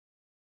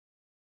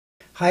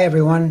Hi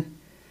everyone,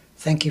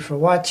 thank you for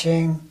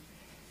watching.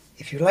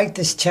 If you like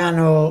this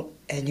channel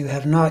and you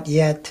have not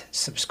yet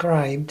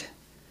subscribed,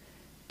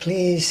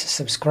 please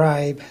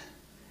subscribe.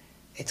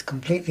 It's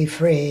completely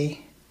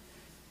free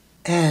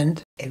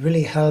and it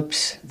really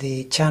helps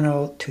the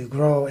channel to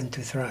grow and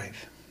to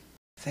thrive.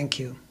 Thank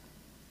you.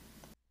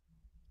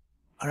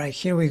 All right,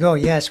 here we go.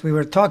 Yes, we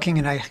were talking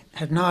and I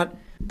had not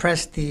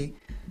pressed the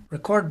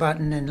record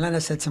button and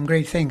Lena said some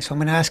great things, so I'm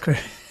going to ask her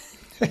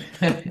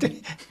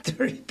to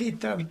repeat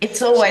them.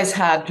 It's always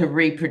hard to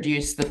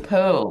reproduce the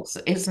pearls,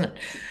 isn't it?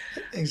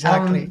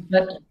 Exactly.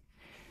 But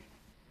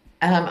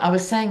I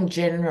was saying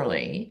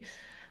generally,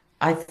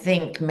 I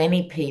think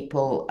many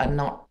people are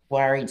not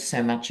worried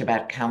so much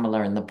about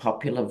Kamala and the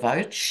popular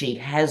vote. She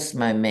has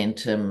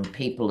momentum.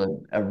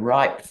 People are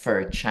ripe for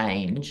a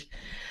change.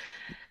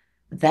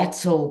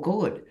 That's all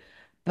good.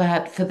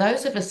 But for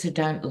those of us who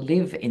don't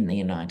live in the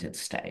United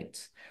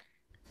States,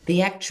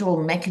 the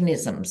actual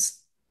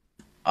mechanisms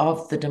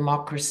of the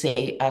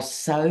democracy are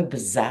so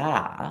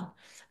bizarre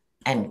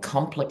and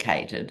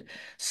complicated.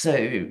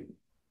 So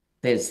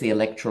there's the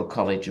Electoral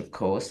College, of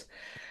course.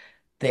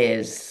 But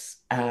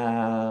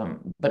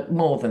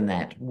more than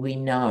that, we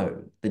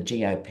know the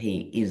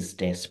GOP is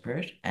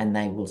desperate and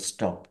they will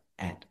stop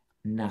at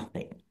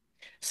nothing.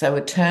 So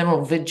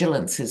eternal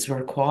vigilance is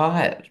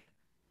required.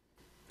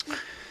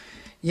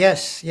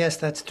 Yes,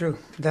 that's true.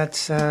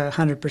 That's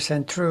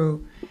 100%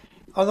 true.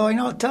 Although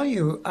I'll tell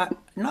you,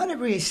 not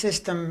every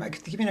system. To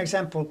give you an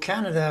example,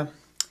 Canada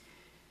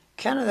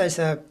is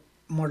a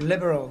more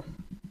liberal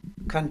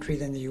country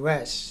than the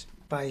U.S.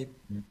 by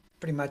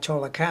pretty much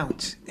all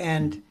accounts.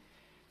 And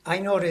I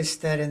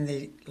noticed that in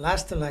the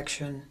last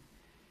election,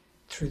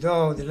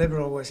 Trudeau, the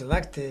liberal, was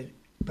elected,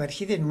 but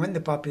he didn't win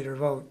the popular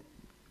vote.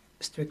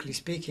 Strictly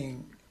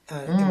speaking,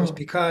 it was Mm,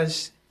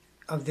 because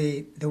of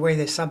the way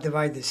they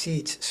subdivide the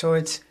seats. So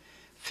it's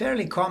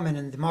fairly common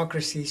in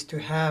democracies to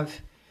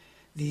have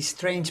these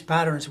strange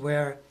patterns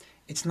where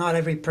it's not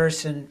every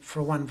person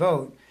for one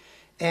vote.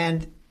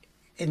 And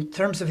in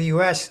terms of the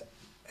US,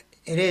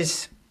 it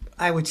is,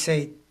 I would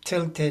say,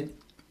 tilted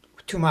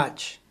too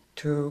much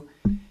to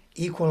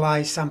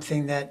equalize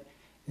something that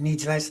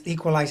needs less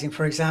equalizing.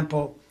 For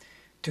example,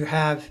 to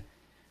have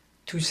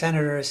two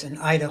senators in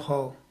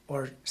Idaho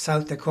or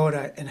South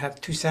Dakota and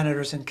have two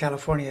senators in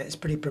California is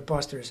pretty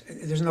preposterous.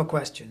 There's no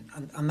question.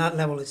 On that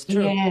level, it's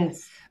true.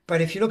 yes.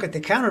 But if you look at the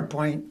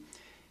counterpoint,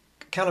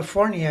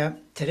 California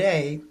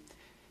today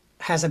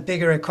has a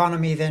bigger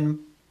economy than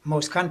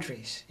most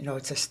countries.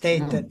 It's a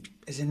state that Mm.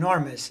 is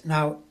enormous.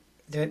 Now,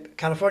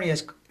 California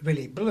is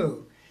really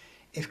blue.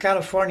 If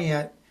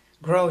California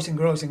grows and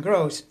grows and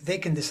grows, they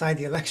can decide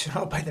the election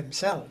all by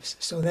themselves.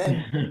 So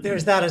then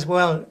there's that as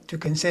well to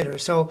consider.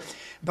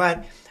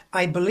 But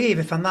I believe,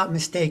 if I'm not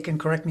mistaken,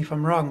 correct me if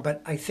I'm wrong,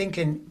 but I think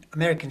in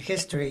American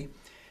history,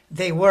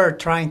 they were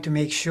trying to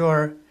make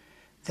sure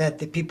that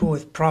the people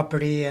with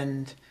property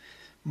and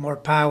more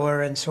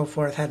power and so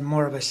forth had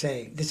more of a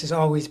say. This has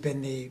always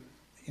been the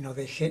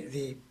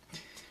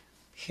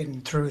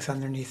hidden truth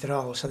underneath it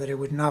all, so that it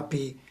would not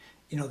be,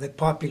 the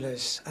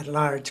populace at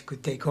large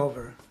could take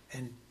over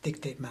and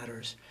dictate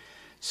matters.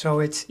 So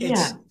it's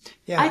Yeah.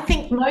 I yeah,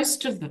 think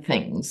most of the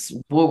things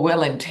were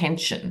well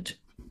intentioned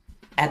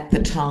at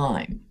the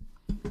time,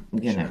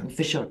 sure.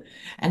 for sure.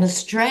 And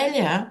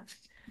Australia,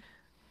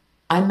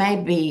 I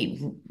may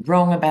be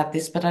wrong about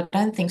this, but I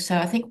don't think so.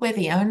 I think we're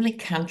the only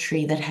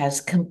country that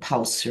has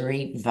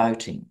compulsory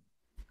voting.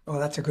 Oh,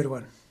 that's a good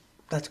one.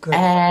 That's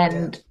good. Yeah.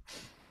 And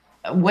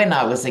when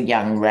I was a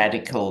young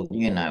radical,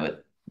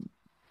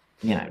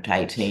 at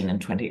 18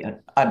 and 20,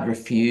 I'd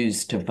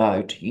refuse to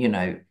vote,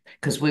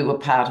 because we were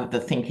part of the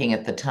thinking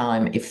at the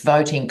time, if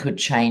voting could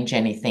change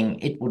anything,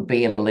 it would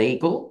be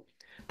illegal.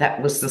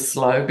 That was the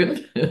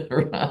slogan,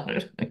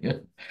 right?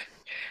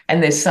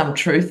 And there's some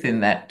truth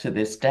in that to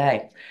this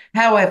day.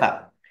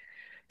 However,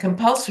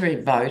 compulsory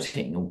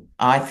voting,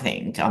 I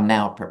think, I'm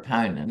now a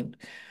proponent,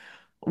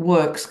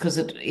 works because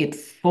it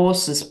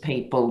forces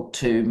people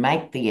to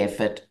make the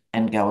effort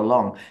and go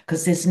along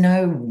because there's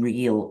no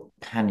real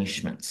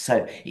punishment.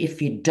 So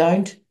if you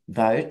don't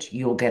vote,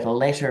 you'll get a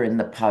letter in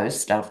the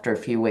post after a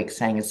few weeks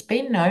saying it's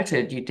been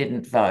noted you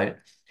didn't vote,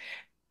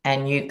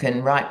 and you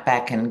can write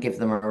back and give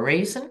them a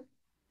reason,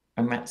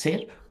 and that's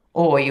it.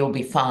 Or you'll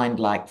be fined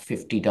like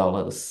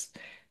 $50.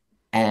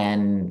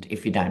 And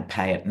if you don't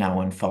pay it, no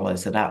one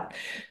follows it up.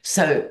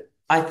 So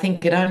I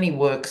think it only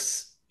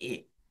works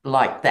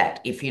like that,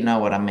 if you know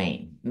what I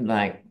mean.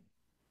 Like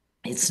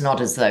it's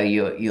not as though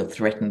you're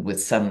threatened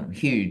with some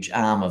huge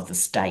arm of the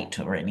state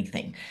or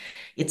anything.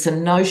 It's a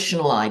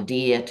notional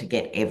idea to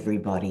get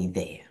everybody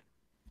there.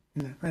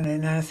 Yeah.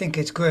 And I think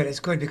it's good. It's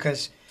good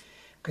because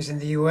in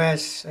the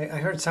U.S., I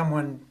heard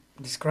someone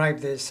describe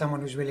this.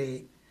 Someone who's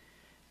really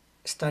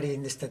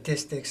studying the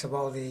statistics of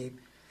all the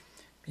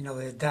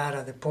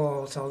data, the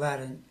polls, all that,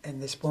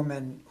 and this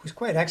woman who's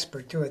quite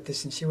expert too at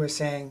this, and she was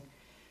saying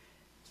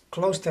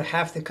close to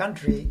half the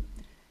country,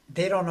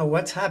 they don't know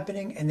what's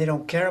happening, and they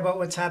don't care about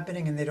what's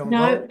happening, and they don't No,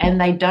 vote, and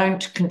they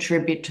don't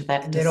contribute to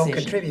that and they don't decision.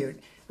 contribute.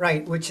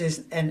 right, which is,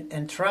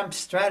 and Trump's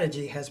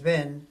strategy has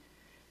been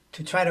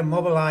to try to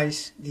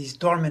mobilize these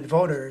dormant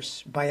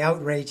voters by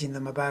outraging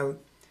them about,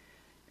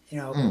 you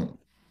know, Mm.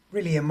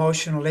 really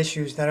emotional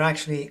issues that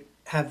actually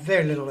have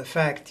very little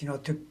effect.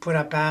 To put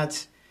up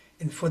ads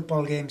in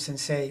football games and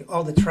say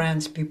all the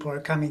trans people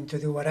are coming to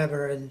do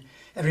whatever, and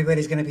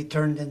everybody's going to be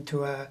turned into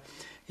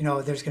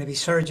there's going to be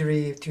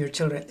surgery to your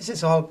children. This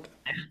is all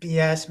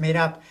BS made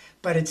up,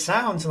 but it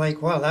sounds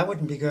like, well, that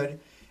wouldn't be good.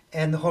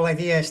 And the whole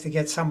idea is to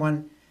get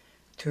someone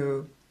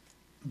to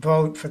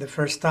vote for the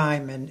first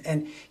time,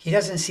 and he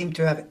doesn't seem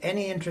to have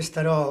any interest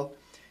at all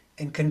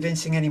in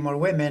convincing any more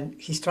women.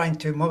 He's trying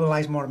to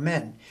mobilize more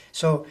men.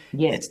 So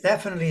Yeah. it's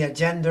definitely a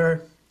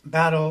gender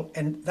battle,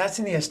 and that's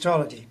in the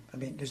astrology. I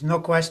mean, there's no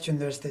question.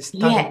 There's this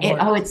tug Yeah. of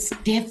war. It's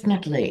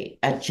definitely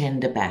a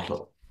gender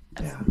battle.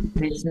 Yeah.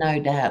 There's no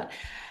doubt.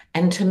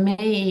 And to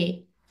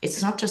me,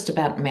 it's not just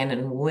about men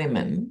and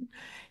women,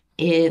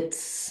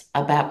 it's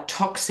about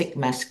toxic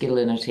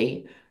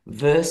masculinity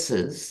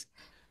versus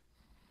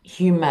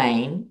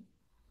humane,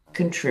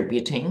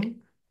 contributing,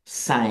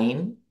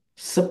 sane,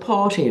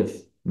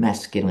 supportive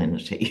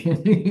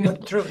masculinity.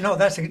 But true. No,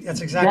 that's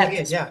exactly it.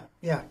 That's Yeah.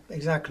 Yeah.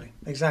 Exactly.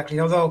 Exactly.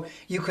 Although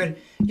you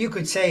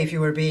could say, if you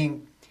were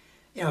being,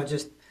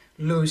 just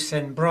loose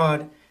and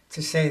broad,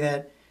 to say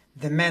that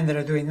the men that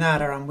are doing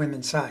that are on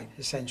women's side.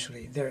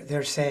 Essentially,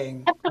 they're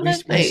saying we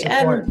absolutely,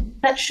 support. and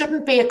that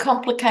shouldn't be a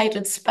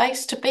complicated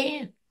space to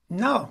be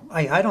No,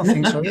 I don't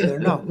think so either.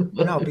 No,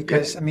 no,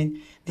 because I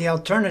mean the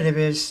alternative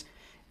is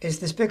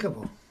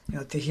despicable.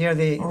 To hear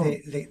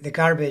in. the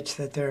garbage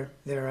that they're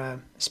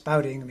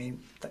spouting. I mean,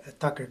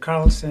 Tucker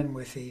Carlson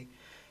with the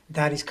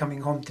daddy's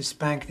coming home to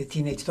spank the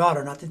teenage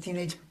daughter, not the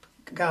teenage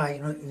guy.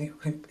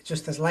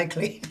 Just as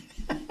likely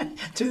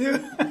to do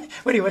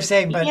what he was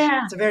saying, but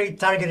Yeah, it's a very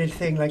targeted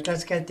thing. Like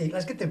let's get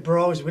the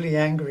bros really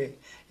angry,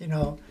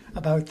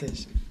 about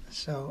this.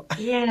 So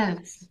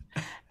yes.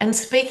 And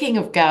speaking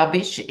of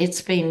garbage,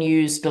 it's been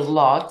used a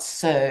lot.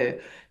 So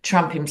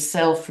Trump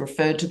himself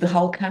referred to the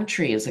whole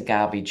country as a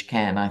garbage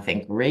can, I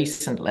think,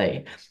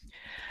 recently.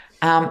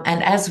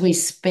 And as we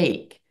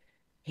speak,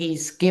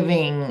 he's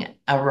giving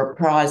a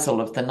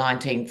reprisal of the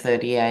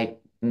 1938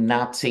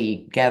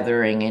 Nazi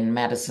gathering in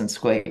Madison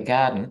Square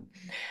Garden.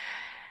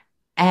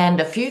 And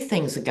a few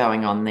things are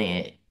going on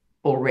there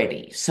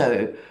already.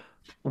 So,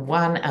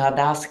 one, I'd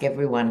ask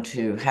everyone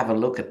to have a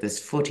look at this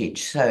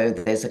footage. So,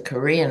 there's a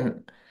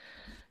Korean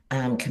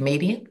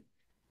comedian,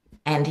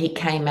 and he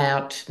came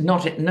out,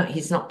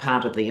 he's not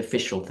part of the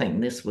official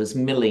thing. This was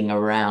milling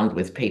around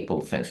with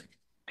people first.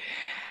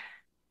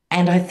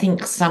 And I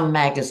think some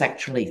MAGAs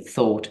actually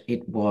thought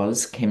it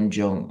was Kim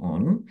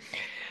Jong-un.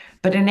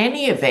 But in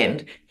any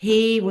event,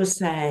 he was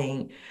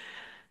saying,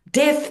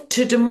 death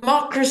to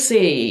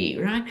democracy,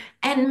 right?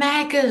 And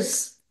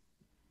MAGAs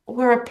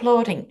were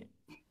applauding.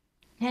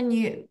 Can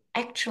you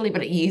actually,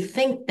 but you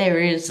think there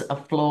is a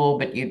flaw,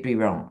 but you'd be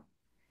wrong.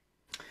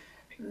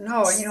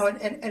 no,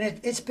 and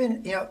it's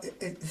been,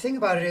 the thing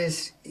about it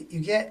is you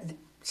get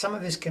some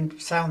of this can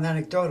sound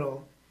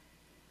anecdotal,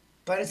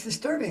 but it's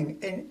disturbing.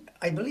 And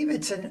I believe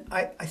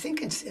I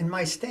think it's in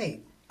my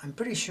state. I'm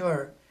pretty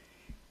sure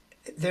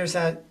there's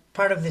a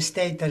part of the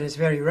state that is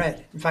very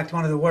red. In fact,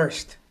 one of the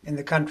worst in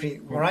the country.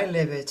 Where I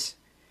live, it's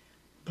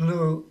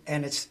blue,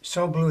 and it's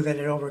so blue that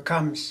it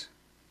overcomes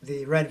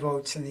the red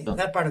votes in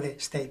that part of the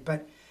state.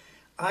 But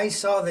I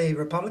saw the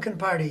Republican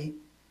Party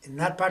in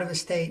that part of the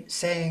state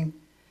saying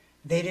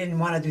they didn't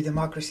want to do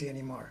democracy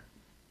anymore.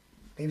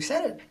 They've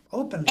said it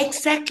openly.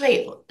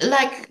 Exactly.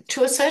 Like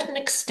to a certain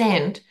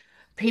extent,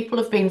 people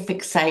have been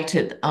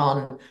fixated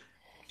on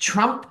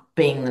Trump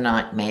being the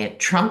nightmare,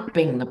 Trump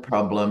being the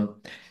problem,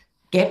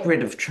 get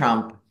rid of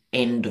Trump,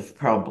 end of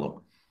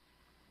problem.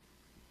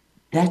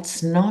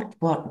 That's not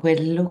what we're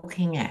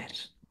looking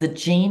at. The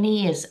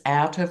genie is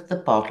out of the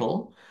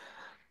bottle.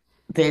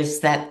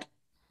 There's that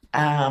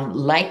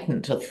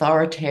latent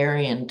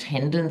authoritarian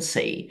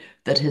tendency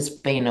that has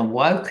been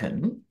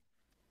awoken,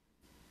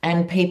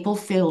 and people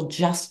feel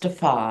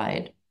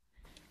justified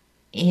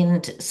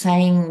in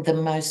saying the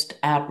most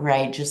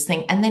outrageous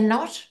thing. And they're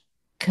not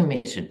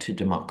committed to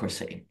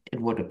democracy, it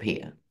would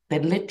appear. They're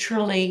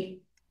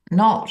literally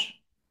not.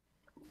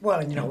 Well,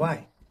 and you know Um,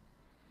 why?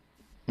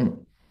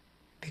 mm.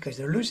 Because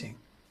they're losing.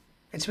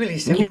 It's really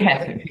simple.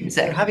 Yeah, They're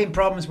exactly. having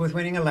problems with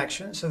winning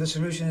elections, so the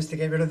solution is to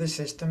get rid of the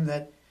system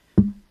that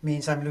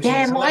means I'm losing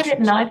these Damn, why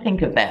didn't elections. I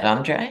think of that,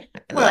 Andre?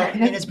 Well, I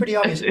mean, it's pretty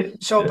obvious.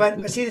 So,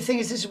 but see, the thing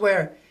is, this is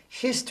where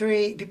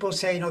history, people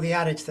say, the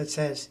adage that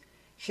says,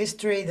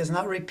 history does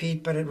not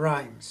repeat, but it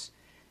rhymes.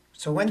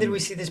 So when did we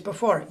see this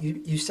before?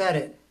 You said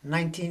it,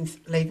 late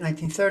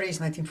 1930s,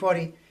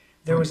 1940,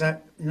 there was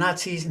a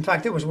Nazis. In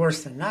fact, it was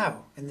worse than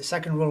now. In the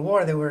Second World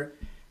War, there were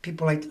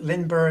people like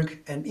Lindbergh,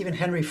 and even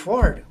Henry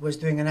Ford was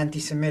doing an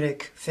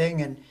anti-Semitic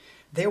thing, and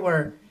they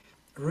were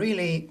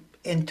really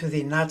into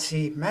the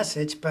Nazi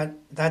message, but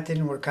that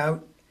didn't work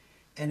out.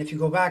 And if you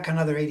go back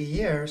another 80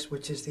 years,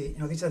 which is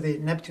these are the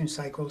Neptune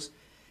cycles,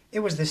 it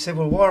was the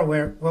Civil War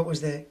where what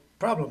was the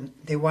problem?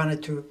 They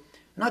wanted to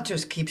not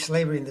just keep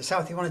slavery in the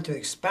South, they wanted to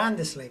expand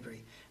the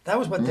slavery. That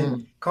was what the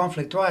Mm.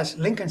 conflict was.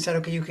 Lincoln said,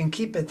 okay, you can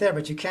keep it there,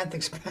 but you can't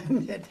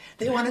expand it.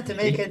 They wanted to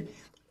make it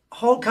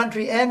whole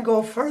country and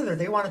go further.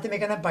 They wanted to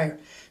make an empire.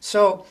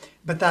 So,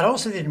 but that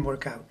also didn't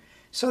work out.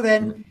 So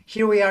then Mm.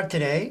 here we are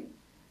today.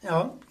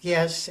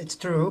 Yes, it's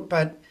true,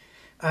 but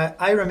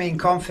I remain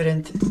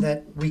confident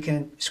that we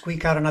can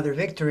squeak out another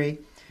victory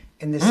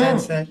in the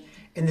sense Mm. that,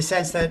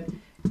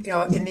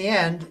 in the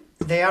end,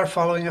 they are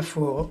following a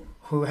fool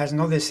who has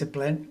no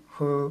discipline,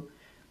 who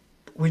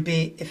would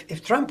be,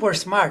 if Trump were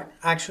smart,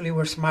 actually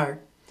were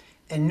smart,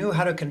 and knew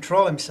how to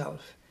control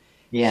himself,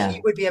 he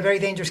Yeah. would be a very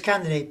dangerous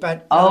candidate.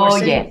 But Oh,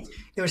 yeah.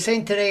 they were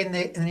saying today in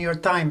the New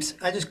York Times,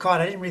 I just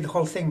caught, I didn't read the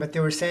whole thing, but they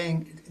were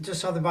saying,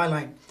 just saw the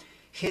byline,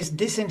 his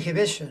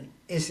disinhibition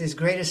is his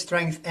greatest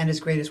strength and his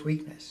greatest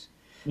weakness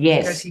because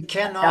Yes. he I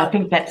cannot,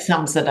 think that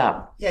sums it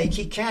up. yeah,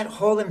 he can't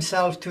hold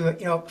himself to,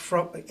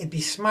 it'd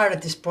be smart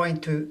at this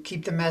point to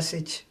keep the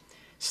message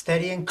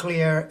steady and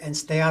clear and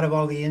stay out of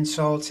all the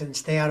insults and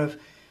stay out of,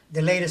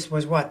 the latest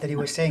was what, that he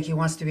was saying he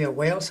wants to be a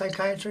whale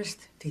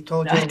psychiatrist. He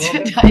told Joe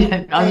Rogan.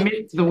 I I mean,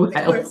 missed the we're,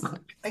 whales.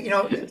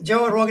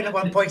 Joe Rogan at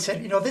one point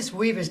said, this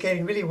weave is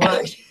getting really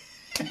wide.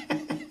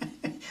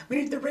 We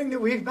need to bring the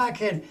weave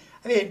back in.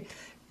 I mean,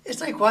 it's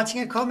like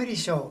watching a comedy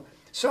show.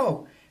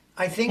 So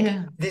I think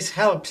Yeah. this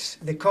helps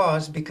the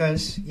cause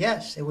because,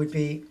 yes, it would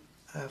be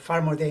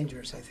far more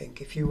dangerous, I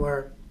think, if you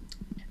were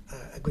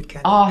a good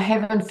Oh, candidate.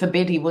 heaven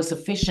forbid he was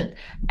efficient.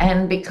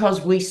 And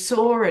because we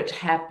saw it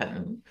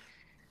happen,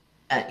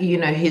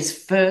 his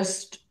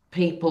first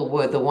people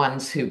were the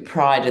ones who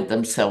prided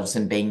themselves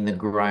in being the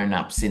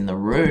grown-ups in the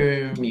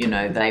room.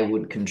 They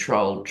would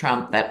control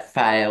Trump. That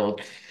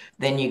failed.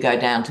 Then you go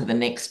down to the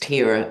next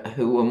tier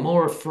who were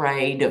more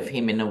afraid of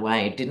him in a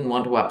way, didn't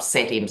want to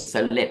upset him,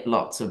 so let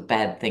lots of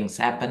bad things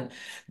happen.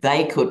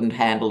 They couldn't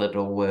handle it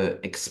or were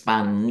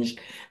expunged.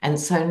 And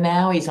so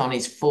now he's on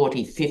his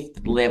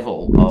 45th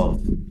level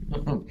of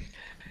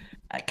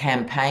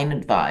campaign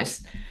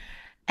advice.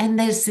 And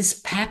there's this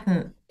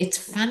pattern. It's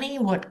funny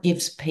what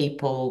gives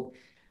people,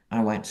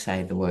 I won't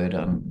say the word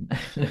on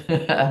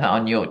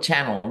on your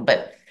channel,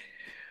 but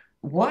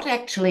what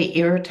actually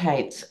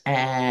irritates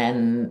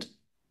and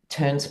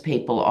turns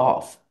people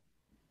off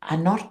are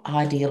not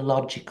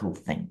ideological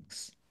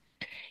things.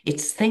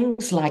 It's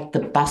things like the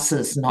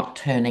buses not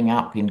turning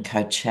up in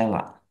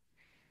Coachella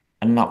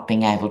and not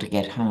being able to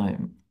get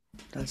home.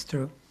 That's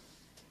true.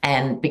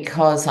 And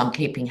because I'm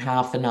keeping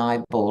half an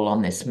eyeball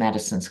on this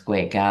Madison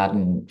Square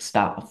Garden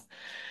stuff,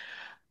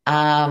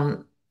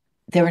 um,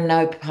 there are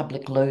no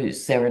public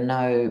loos, there are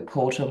no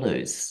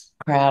portaloos.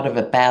 Crowd of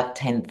about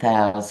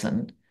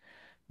 10,000,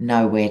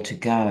 nowhere to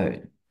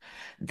go.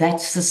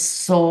 That's the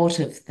sort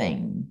of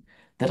thing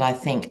that I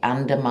think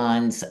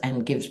undermines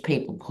and gives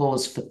people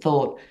pause for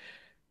thought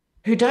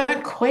who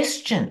don't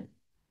question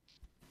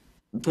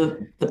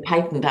the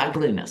patent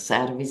ugliness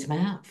out of his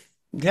mouth.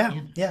 Yeah,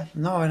 Yeah. yeah.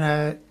 No,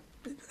 and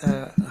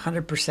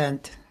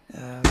 100%.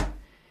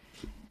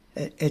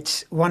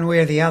 It's one way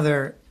or the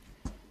other.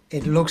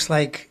 It looks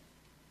like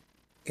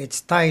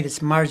it's tight,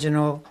 it's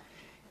marginal.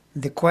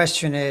 The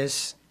question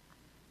is,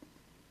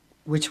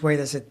 which way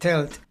does it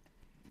tilt?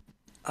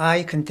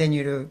 I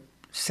continue to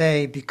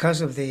say,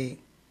 because of the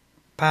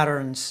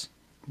patterns,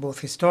 both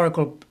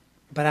historical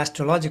but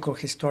astrological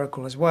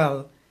historical as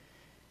well,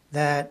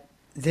 that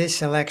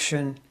this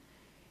election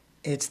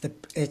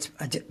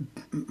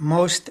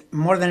most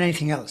more than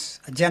anything else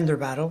a gender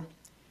battle,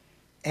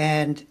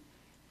 and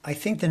I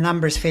think the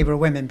numbers favor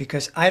women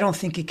because I don't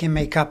think it can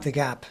make up the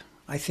gap.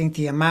 I think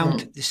the Mm.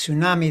 amount, the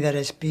tsunami that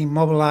is being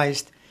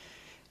mobilized,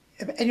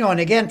 and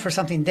again for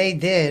something they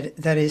did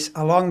that is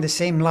along the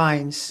same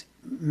lines,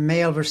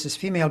 male versus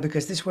female,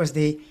 because this was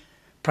the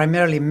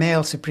primarily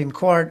male Supreme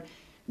Court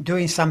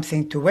doing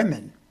something to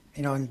women,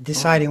 and Mm.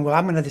 deciding, well,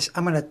 I'm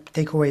gonna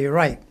take away your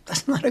right.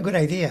 That's not a good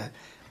idea.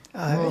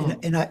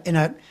 Mm. In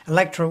a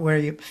electorate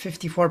where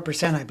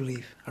 54%, I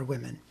believe, are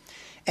women,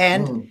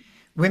 and Mm.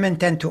 women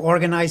tend to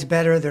organize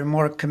better. They're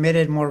more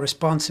committed, more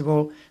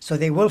responsible, so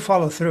they will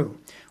follow through.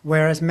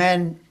 Whereas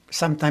men,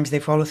 sometimes they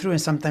follow through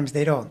and sometimes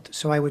they don't.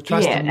 So I would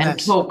trust Yeah, them and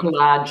less. talk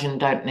large and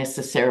don't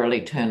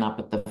necessarily turn up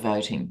at the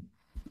voting.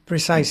 Yeah.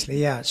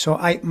 Precisely, yeah. So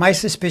my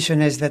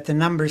suspicion is that the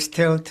numbers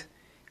tilt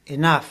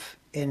enough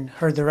in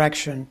her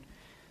direction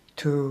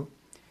to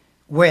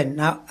win.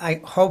 Now,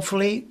 I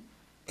hopefully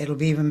it'll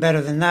be even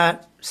better than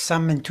that.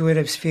 Some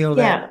intuitives feel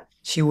that Yeah.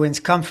 she wins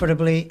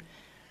comfortably.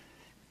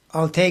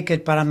 I'll take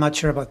it, but I'm not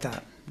sure about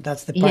that.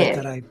 That's the part Yeah.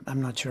 that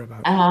I'm not sure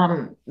about.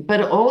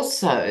 But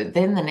also,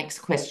 then the next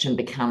question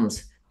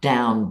becomes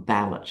down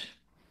ballot.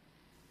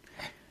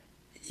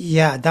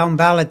 Yeah, down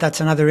ballot, that's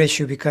another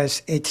issue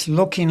because it's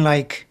looking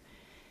like,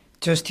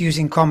 just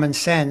using common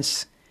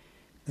sense,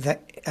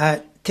 that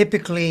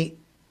typically,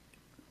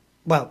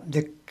 well,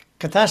 the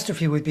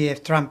catastrophe would be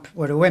if Trump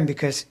were to win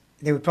because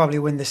they would probably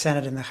win the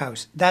Senate and the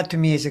House. That to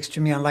me is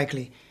extremely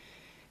unlikely.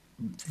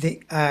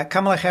 The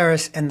Kamala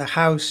Harris and the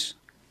House,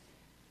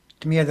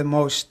 to me, are the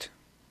most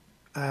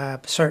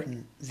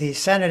certain. The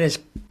Senate is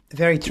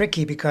very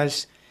tricky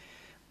because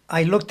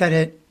I looked at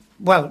it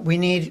Well, we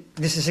need,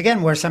 this is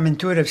again where some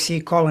intuitive see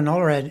Colin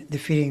Allred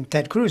defeating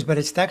Ted Cruz, but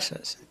it's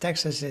Texas.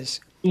 Texas is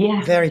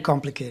Yeah. very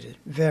complicated,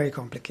 very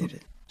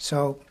complicated.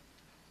 So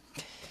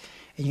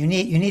you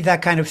need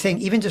that kind of thing,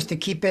 even just to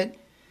keep it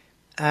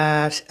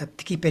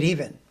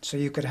even. So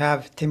you could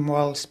have Tim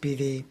Walz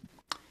be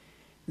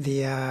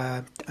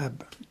the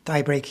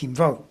tie-breaking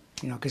vote,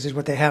 because it's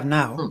what they have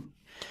now. Mm.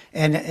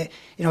 And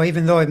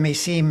even though it may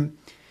seem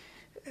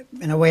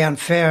in a way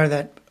unfair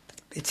that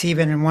it's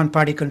even in one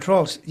party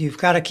controls, you've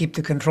got to keep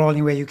the control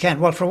any way you can.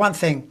 Well, for one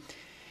thing,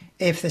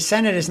 if the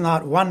Senate is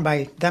not won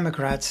by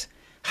Democrats,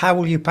 how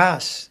will you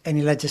pass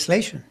any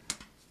legislation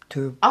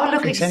to Oh,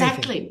 look, fix anything?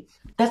 exactly.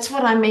 That's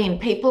what I mean.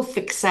 People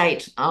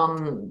fixate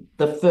on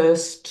the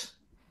first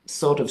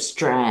sort of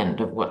strand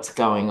of what's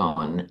going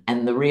on,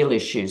 and the real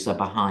issues are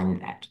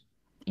behind that,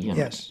 you know.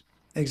 Yes,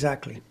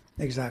 exactly,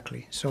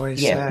 exactly. So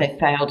it's Yeah, if they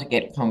fail to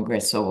get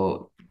Congress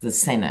or the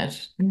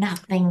Senate,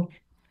 nothing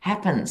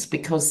happens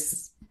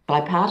because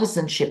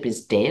bipartisanship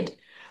is dead.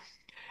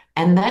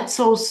 And that's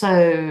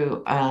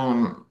also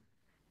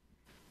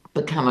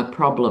become a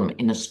problem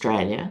in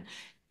Australia.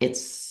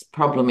 It's a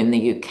problem in the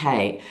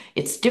UK.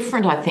 It's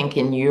different, I think,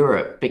 in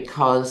Europe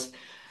because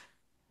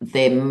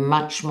they're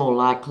much more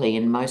likely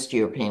in most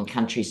European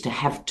countries to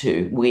have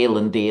to wheel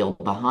and deal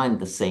behind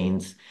the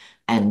scenes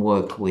and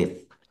work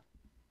with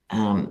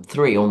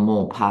three or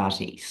more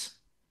parties.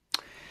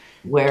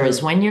 Whereas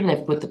true. when you're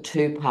left with a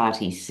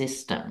two-party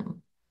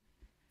system,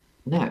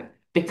 no,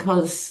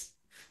 because,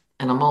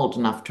 and I'm old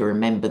enough to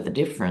remember the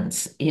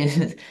difference,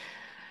 is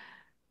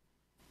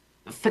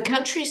for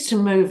countries to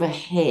move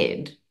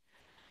ahead,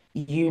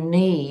 you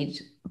need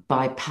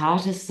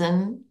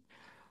bipartisan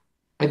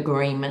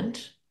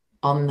agreement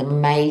on the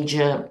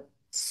major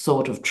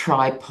sort of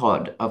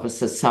tripod of a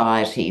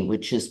society,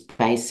 which is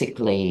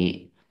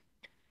basically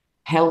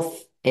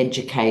health,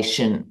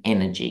 education,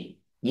 energy.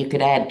 You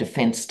could add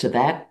defense to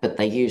that, but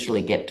they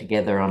usually get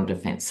together on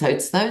defense. So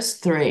it's those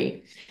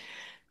three.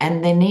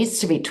 And there needs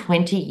to be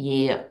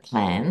 20-year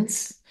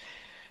plans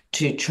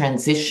to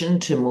transition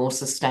to more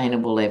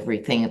sustainable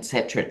everything, et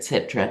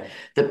cetera,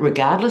 that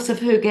regardless of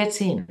who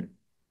gets in,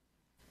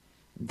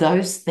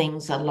 those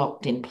things are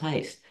locked in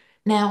place.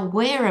 Now,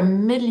 we're a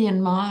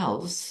million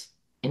miles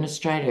in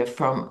Australia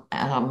from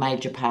our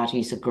major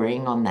parties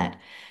agreeing on that.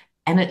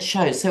 And it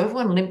shows. So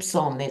everyone limps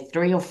on their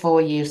 3 or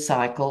 4 year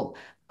cycle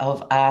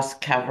of arse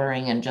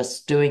covering and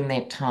just doing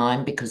their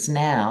time because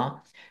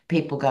now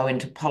people go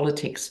into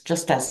politics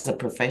just as a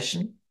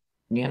profession,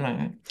 you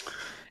know,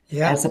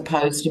 Yeah, as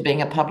opposed to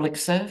being a public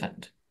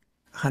servant.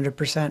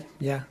 100%.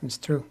 Yeah, it's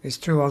true. It's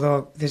true.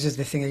 Although this is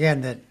the thing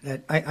again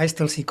that I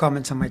still see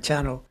comments on my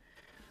channel.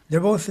 They're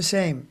both the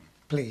same,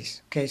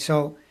 please. Okay,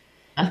 so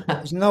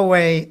there's no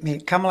way. I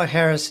mean, Kamala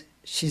Harris,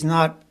 she's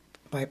not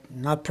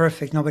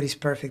perfect. Nobody's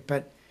perfect,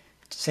 but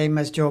same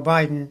as Joe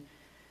Biden,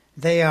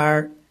 they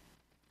are.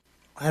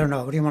 I don't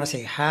know. What do you want to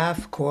say?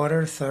 Half,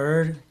 quarter,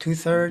 third,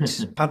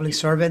 two-thirds public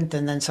servant,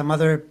 and then some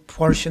other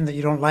portion that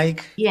you don't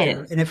like. Yeah.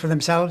 They're in it for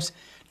themselves.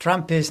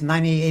 Trump is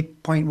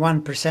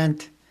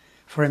 98.1%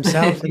 for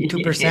himself and Yeah.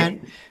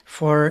 2%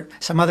 for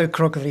some other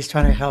crook that he's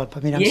trying to help. I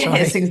mean, I'm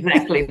Yes, sorry.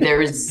 exactly.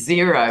 There is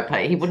zero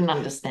pay. He wouldn't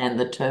understand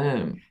the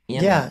term, you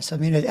know. Yes, I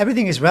mean,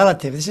 everything is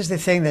relative. This is the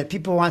thing that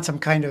people want some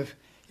kind of,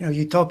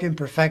 utopian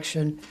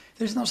perfection.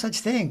 There's no such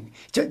thing.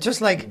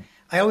 Just like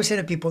I always say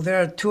to people,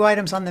 there are two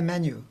items on the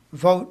menu.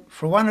 Vote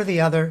for one or the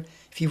other.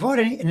 If you vote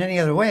in any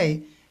other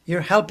way,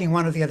 you're helping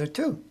one or the other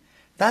too.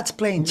 That's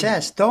playing Mm.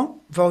 chess.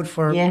 Don't vote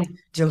for Yeah.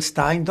 Jill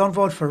Stein. Don't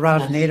vote for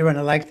Ralph No, Nader and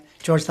elect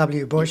George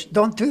W. Bush.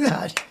 Don't do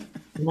that.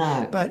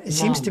 no, But it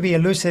seems to no. be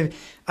elusive.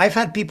 I've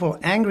had people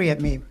angry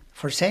at me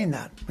for saying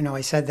that.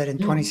 I said that in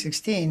Mm.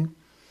 2016,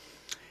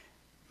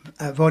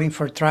 voting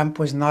for Trump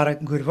was not a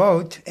good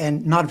vote,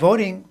 and not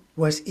voting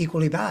was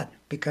equally bad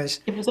because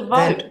It was a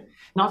then vote.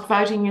 Not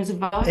voting is a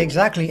vote.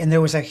 exactly, and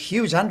there was a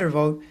huge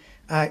undervote.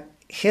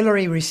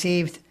 Hillary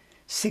received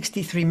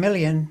 63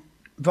 million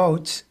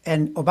votes,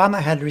 and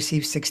Obama had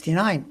received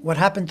 69. What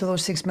happened to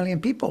those 6 million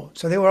people?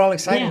 So they were all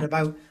excited Yeah.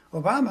 about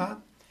Obama.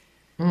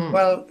 Mm.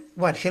 Well,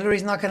 what?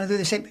 Hillary's not going to do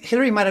the same.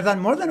 Hillary might have done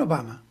more than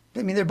Obama.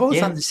 I mean, they're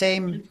both on Yeah. the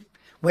same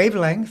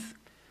wavelength,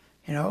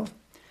 you know.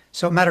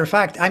 So, matter of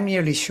fact, I'm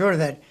nearly sure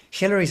that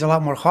Hillary's a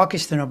lot more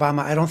hawkish than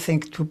Obama. I don't think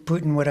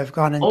Putin would have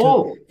gone into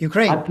Oh, I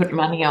Ukraine, put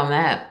money on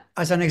that.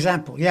 as an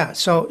example. Yeah.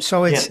 So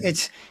Yeah.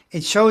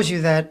 it shows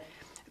you that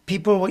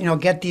people,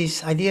 get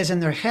these ideas in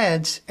their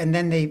heads and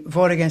then they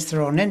vote against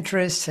their own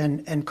interests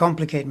and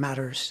complicate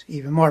matters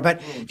even more. But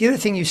Mm. the other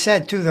thing you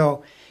said too,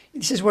 though,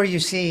 this is where you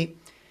see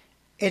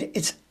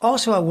it's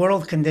also a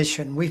world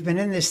condition. We've been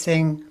in this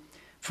thing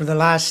for the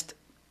last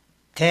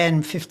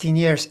 10, 15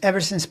 years,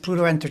 ever since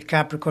Pluto entered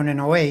Capricorn in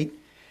 '08.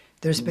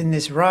 There's Mm. been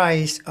this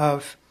rise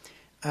of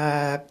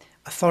uh,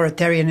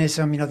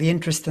 authoritarianism, the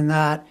interest in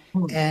that,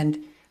 Mm. and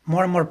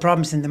more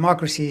problems in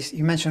democracies.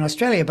 You mentioned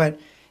Australia, but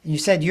you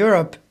said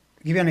Europe.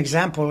 I'll give you an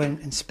example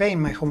in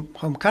Spain, my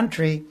home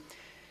country.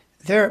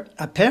 They're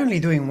apparently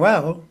doing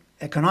well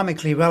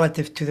economically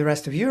relative to the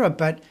rest of Europe,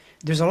 but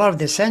there's a lot of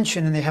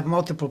dissension and they have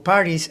multiple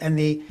parties and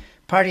the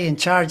party in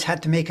charge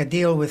had to make a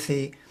deal with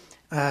the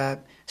uh,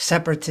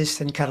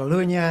 separatists in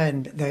Catalonia,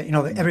 and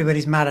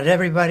everybody's mad at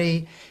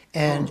everybody.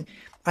 And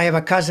I have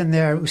a cousin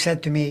there who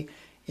said to me,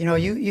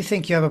 you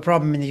think you have a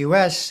problem in the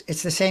US.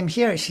 It's the same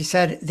here. She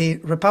said, the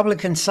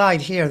Republican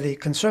side here, the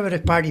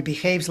Conservative Party,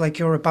 behaves like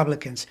your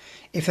Republicans.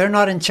 If they're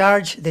not in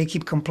charge, they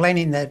keep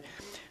complaining that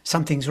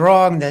something's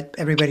wrong, that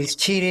everybody's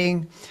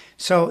cheating.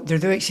 So they're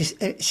doing,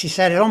 she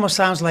said, it almost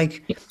sounds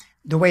like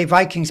the way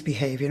Vikings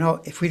behave.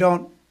 If we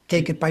don't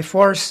take it by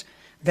force,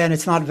 then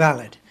it's not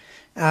valid.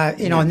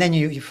 And then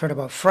you've heard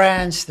about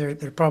France, there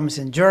are problems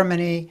in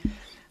Germany,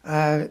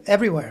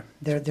 everywhere.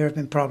 There have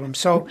been problems.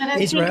 So And I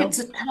Israel. think it's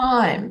a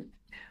time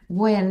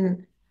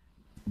when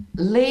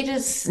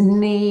leaders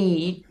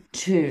need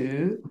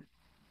to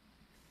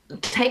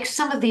take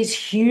some of these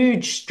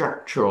huge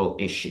structural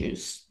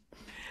issues,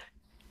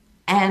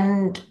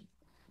 and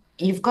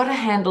you've got to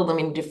handle them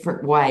in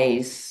different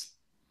ways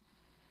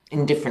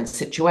in different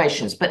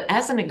situations. But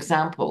as an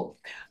example,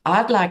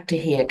 I'd like to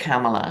hear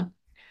Kamala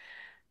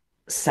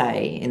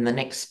say in the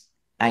next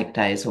 8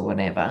 days or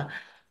whatever,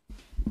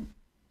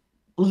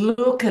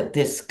 look at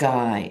this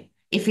guy.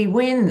 If he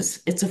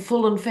wins, it's a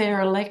full and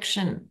fair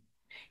election.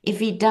 If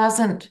he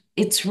doesn't,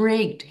 it's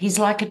rigged. He's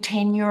like a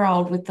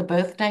 10-year-old with the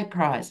birthday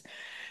prize.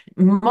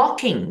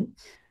 Mocking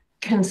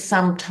can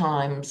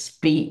sometimes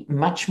be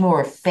much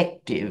more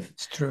effective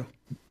It's true.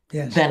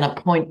 Yes. than a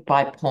point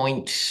by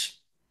point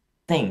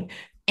thing.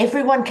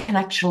 Everyone can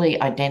actually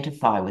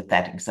identify with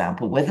that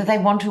example, whether they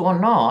want to or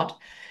not.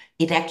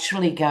 It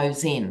actually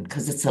goes in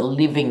because it's a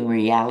living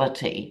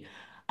reality.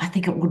 I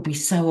think it would be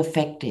so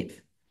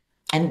effective.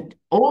 And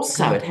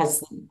also, it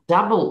has the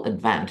double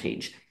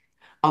advantage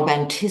of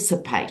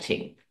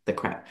anticipating the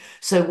crap.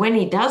 So when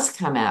he does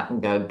come out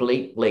and go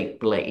bleat, bleat,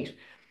 bleat,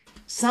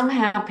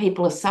 somehow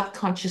people are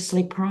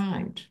subconsciously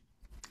primed.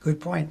 Good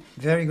point.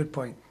 Very good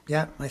point.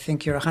 Yeah, I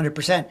think you're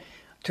 100%.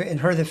 In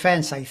her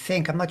defense,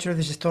 I'm not sure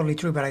this is totally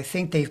true, but I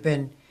think they've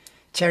been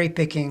cherry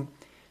picking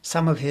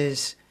some of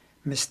his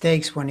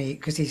mistakes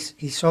because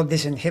he's so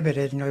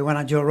disinhibited. He went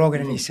on Joe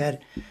Rogan and he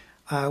said,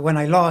 when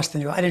I lost,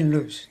 and I didn't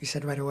lose. He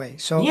said right away.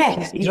 So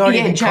he's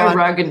already been Joe caught.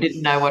 Rogan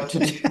didn't know what to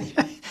do.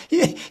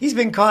 He's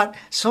been caught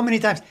so many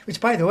times, which,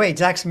 by the way,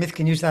 Jack Smith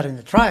can use that in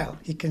the trial.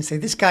 He can say,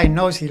 this guy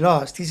knows he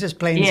lost. He's just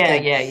playing this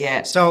game.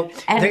 Yeah. So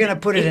And they're going to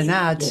put it in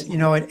ads,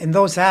 and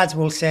those ads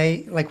will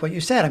say, like what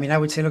you said. I mean, I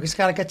would say, look, it's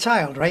got like a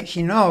child, right?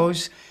 He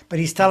knows, but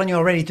he's telling you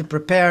already to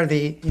prepare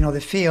the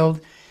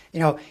field.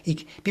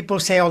 People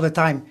say all the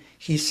time,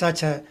 he's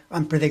such a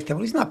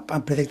unpredictable. He's not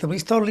unpredictable.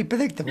 He's totally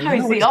predictable. No,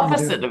 he's the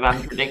opposite of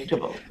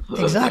unpredictable.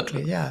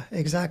 Exactly. Yeah,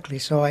 exactly.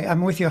 So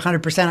I'm with you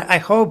 100%. I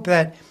hope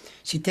that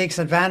she takes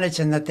advantage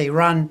and that they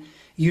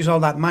use all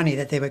that money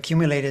that they've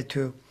accumulated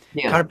to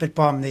carpet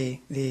bomb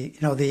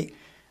the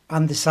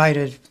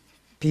undecided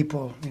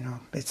people.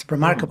 It's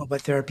remarkable,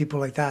 but there are people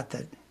like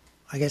that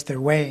I guess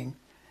they're weighing,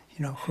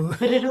 who.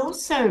 But it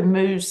also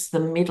moves the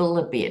middle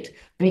a bit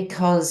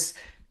because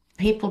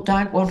people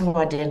don't want to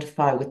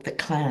identify with the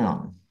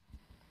clown.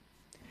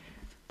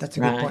 That's a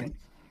good point.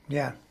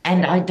 Yeah.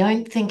 And I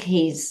don't think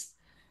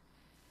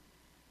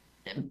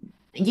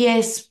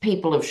yes,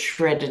 people have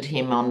shredded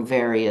him on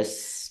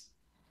various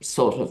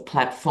sort of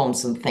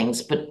platforms and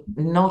things, but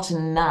not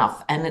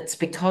enough. And it's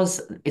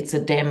because it's a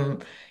Dem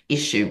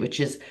issue, which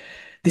is,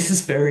 this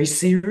is very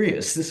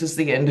serious. This is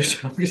the end of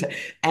democracy.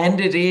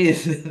 And it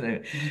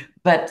is.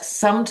 But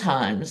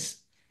sometimes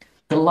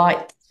the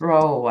light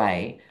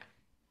throwaway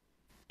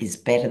is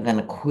better than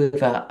a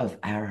quiver of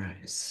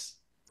arrows.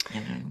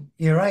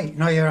 You're right.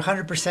 No, you're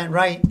 100%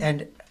 right.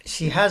 And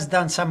she has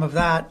done some of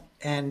that.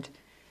 And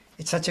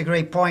it's such a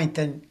great point.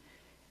 And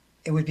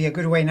it would be a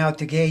good way now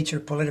to gauge her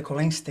political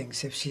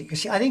instincts.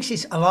 Because I think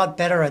she's a lot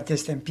better at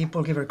this than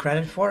people give her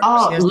credit for.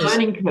 Oh,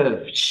 learning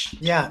curve.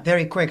 Yeah,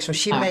 very quick. So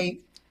she may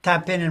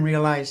tap in and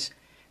realize,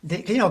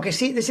 because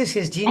this is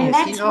his genius.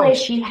 And that's where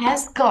she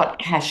has got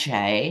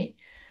cachet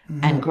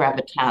and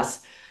gravitas.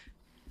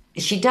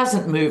 She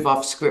doesn't move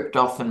off script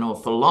often or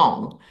for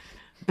long,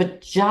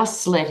 but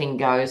just letting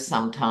go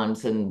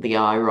sometimes and the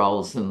eye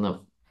rolls and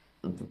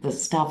the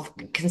stuff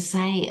can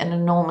say an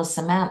enormous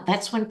amount.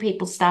 That's when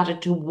people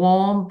started to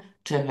warm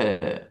to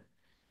her.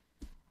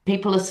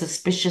 People are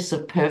suspicious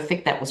of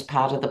perfect. That was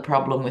part of the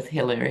problem with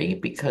Hillary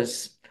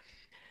because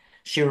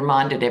she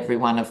reminded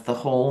everyone of the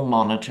hall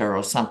monitor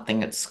or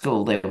something at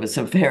school. There was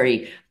a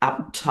very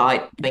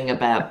uptight thing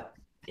about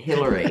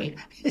Hillary.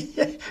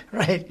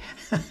 Right.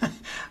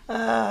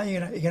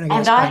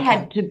 And I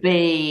had to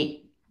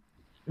be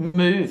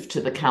moved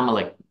to the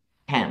Kamala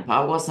camp.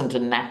 I wasn't a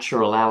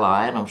natural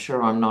ally, and I'm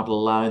sure I'm not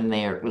alone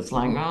there. It was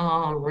like,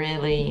 oh,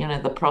 really?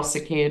 The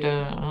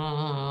prosecutor.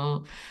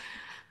 Oh.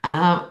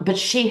 But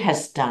she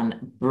has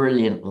done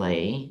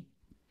brilliantly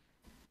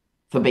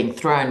for being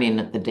thrown in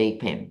at the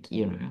deep end,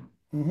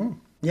 Mm-hmm.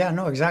 Yeah,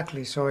 no,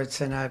 exactly. So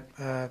it's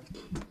I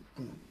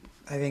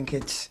think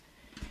it's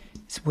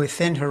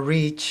within her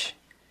reach,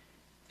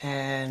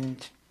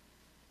 and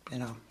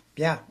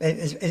yeah.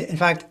 In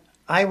fact,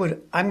 I'm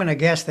going to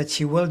guess that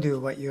she will do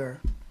what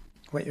you're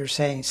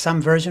saying, some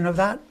version of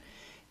that,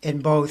 in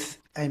both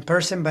in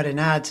person but in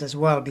ads as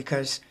well,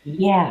 because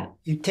Yeah,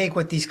 you take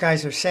what these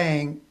guys are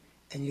saying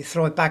and you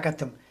throw it back at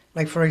them.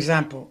 Like for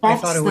example,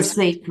 that's the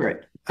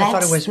secret. I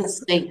thought it That's was the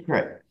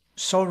secret.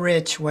 so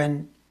rich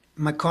when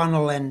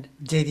McConnell and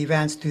JD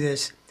Vance do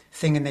this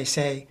thing and they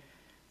say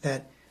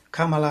that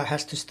Kamala Harris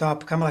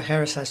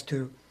has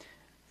to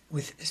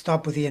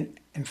stop with the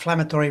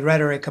inflammatory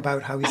rhetoric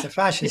about how he's a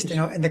fascist,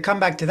 and the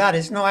comeback to that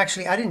is, no,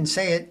 actually, I didn't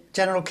say it.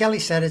 General Kelly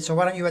said it, so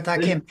why don't you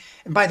attack him?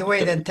 And by the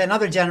way, then 10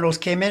 other generals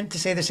came in to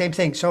say the same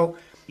thing. So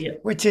Yeah.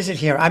 which is it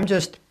here? I'm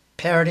just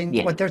parroting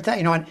Yeah. what they're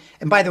telling,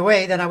 and by the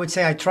way, then I would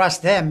say I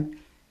trust them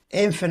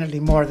infinitely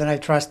more than I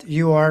trust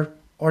you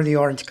or the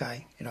orange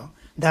guy.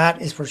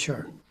 That is for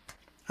sure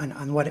on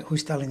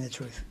who's telling the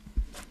truth.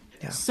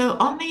 Yeah. So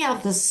on the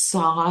other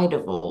side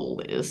of all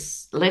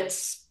this,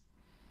 let's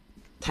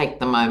take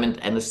the moment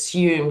and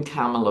assume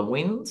Kamala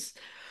wins.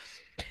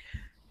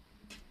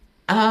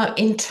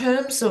 In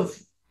terms of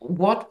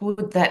what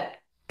would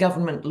that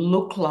government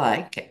look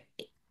like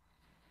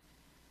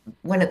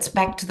when it's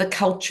back to the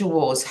culture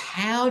wars?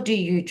 How do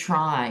you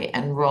try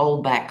and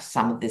roll back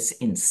some of this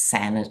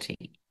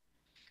insanity?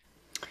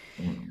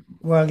 Mm.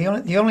 Well,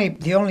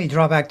 the only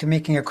drawback to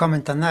making a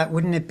comment on that,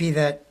 wouldn't it be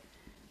that,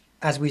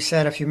 as we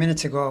said a few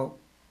minutes ago,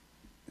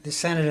 the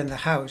Senate and the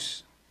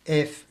House,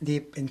 if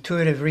the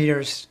intuitive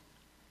readers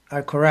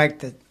are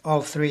correct that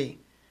all three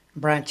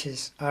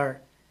branches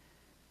are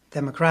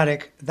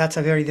democratic, that's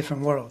a very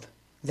different world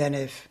than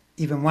if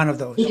even one of It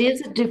those.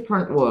 is a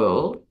different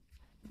world,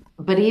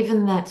 but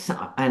even that's,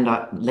 and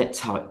let's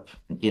hope,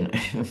 you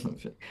know,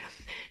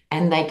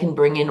 and they can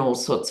bring in all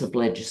sorts of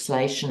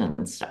legislation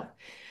and stuff.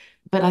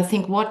 But I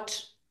think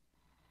what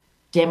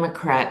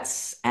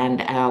Democrats and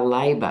our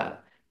Labor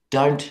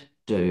don't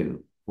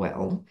do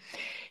well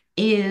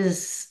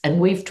is, and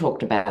we've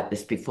talked about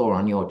this before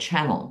on your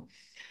channel,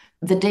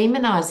 the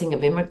demonizing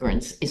of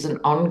immigrants is an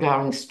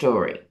ongoing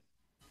story.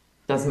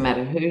 Doesn't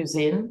matter who's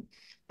in,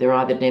 they're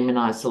either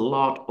demonized a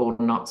lot or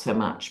not so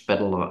much,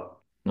 but a lot,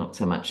 not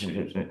so much.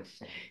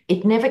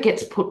 It never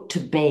gets put to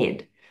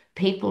bed.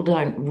 People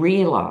don't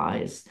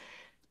realize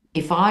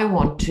if I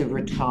want to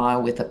retire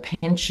with a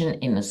pension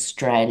in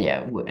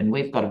Australia, and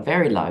we've got a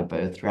very low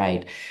birth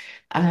rate,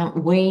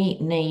 we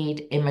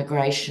need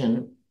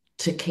immigration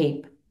to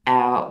keep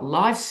our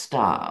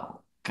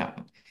lifestyle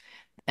going.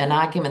 An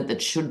argument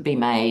that should be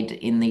made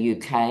in the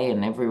UK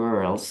and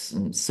everywhere else,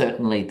 and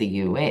certainly the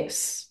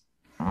US,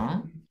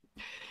 right?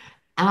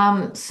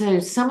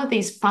 So some of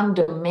these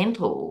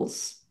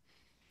fundamentals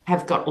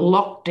have got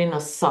locked in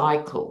a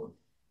cycle.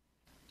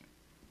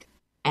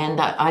 And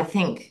I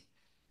think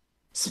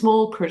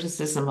small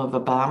criticism of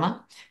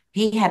Obama.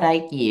 He had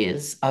 8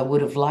 years. I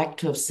would have liked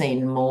to have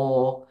seen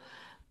more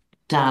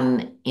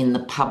done in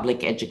the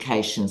public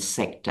education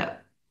sector.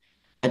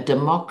 A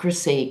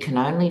democracy can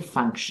only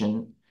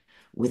function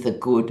with a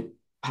good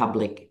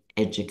public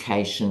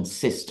education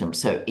system.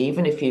 So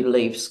even if you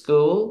leave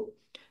school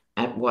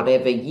at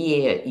whatever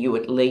year, you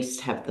at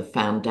least have the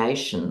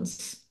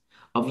foundations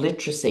of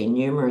literacy,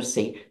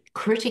 numeracy,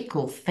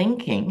 critical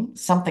thinking,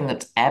 something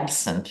that's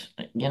absent,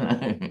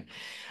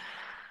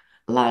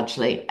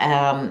 largely.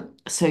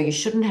 So you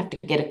shouldn't have to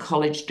get a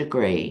college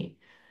degree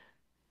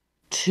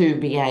to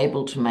be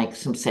able to make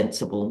some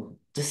sensible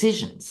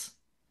decisions.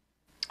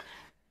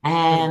 True.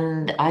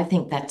 And I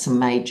think that's a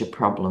major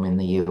problem in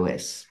the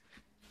US.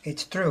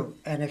 It's true.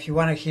 And if you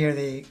want to hear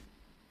the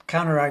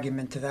counter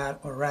argument to that,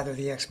 or rather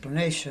the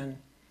explanation,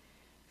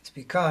 it's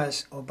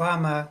because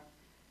Obama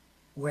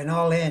went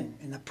all in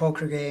a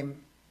poker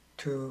game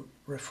to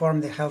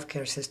reform the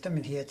healthcare system,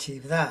 and he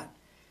achieved that.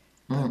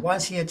 But Mm.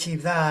 once he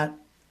achieved that,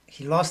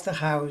 he lost the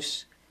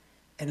House,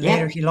 and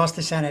later Yeah. he lost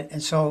the Senate.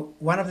 And so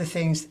one of the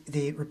things,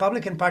 the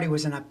Republican Party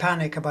was in a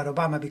panic about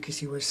Obama because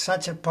he was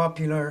such a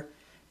popular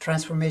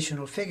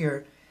transformational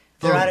figure.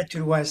 Their Mm.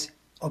 attitude was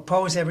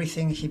oppose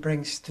everything he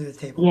brings to the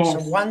table. So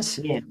Yes. once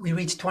Yeah. we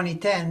reached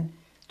 2010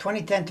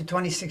 to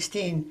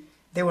 2016,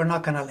 they were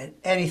not going to let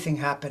anything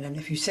happen. And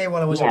if you say,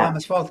 well, it was Yeah.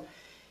 Obama's fault,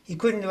 he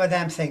couldn't do a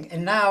damn thing.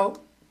 And now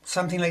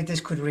something like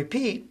this could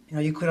repeat.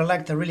 You could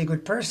elect a really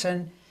good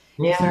person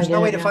if Yeah. there's no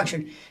Yeah. way to Yeah.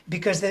 function,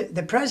 because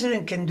the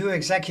president can do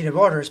executive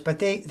orders, but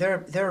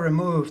they're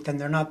removed and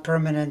they're not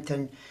permanent,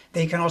 and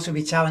they can also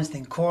be challenged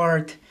in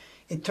court.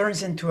 It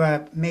turns into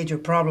a major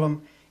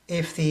problem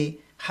if the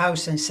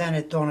House and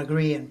Senate don't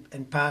agree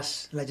and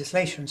pass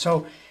legislation.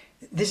 So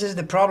this is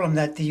the problem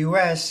that the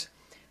U.S.,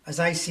 as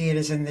I see it,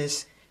 is in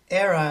this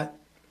era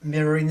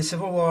mirroring the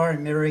Civil War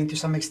and mirroring to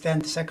some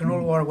extent the Second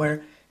World Mm. War,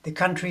 where the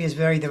country is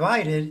very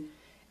divided.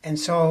 And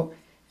so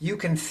you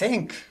can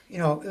think,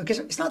 because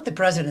it's not the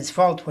president's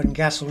fault when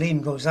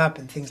gasoline goes up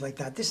and things like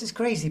that. This is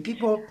crazy.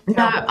 People,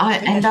 No,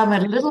 and finish. I'm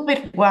a little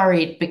bit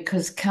worried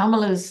because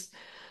Kamala's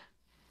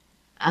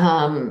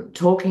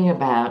talking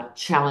about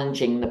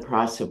challenging the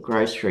price of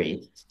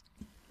groceries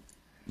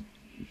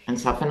and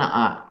stuff, and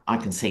I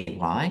can see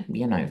why,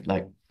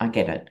 like I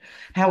get it.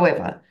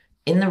 However,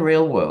 in the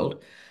real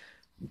world,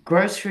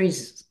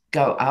 groceries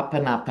go up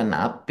and up and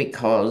up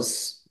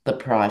because the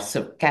price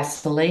of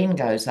gasoline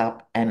goes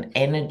up and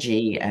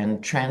energy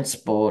and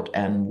transport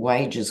and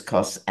wages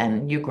costs,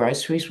 and your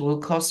groceries will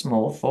cost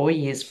more 4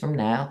 years from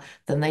now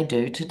than they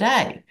do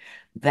today.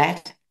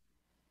 That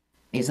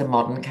is a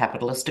modern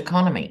capitalist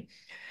economy.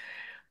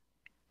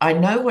 I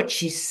know what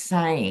she's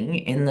saying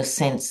in the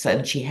sense,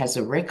 and she has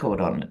a record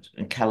on it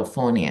in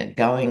California,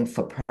 going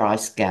for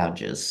price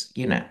gouges.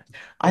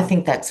 I Mm-hmm.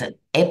 think that's an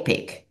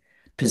epic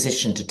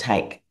position to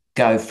take.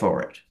 Go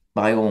for it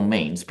by all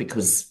means,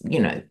 because,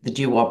 the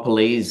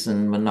duopolies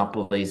and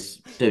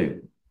monopolies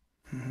do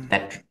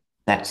that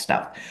that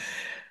stuff.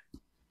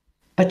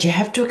 But you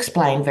have to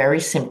explain very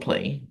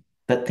simply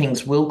that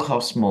things will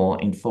cost more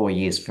in 4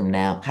 years from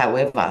now.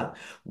 However,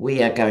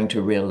 we are going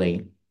to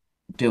really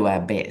do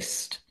our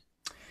best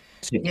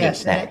to keep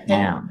Yes, that and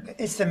down.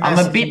 it's the I'm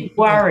a messaging. bit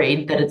Yeah.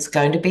 worried that it's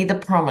going to be the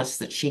promise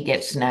that she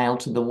gets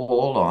nailed to the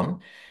wall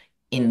on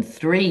in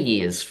 3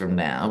 years from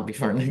now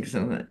before next.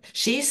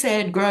 She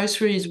said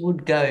groceries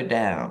would go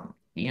down,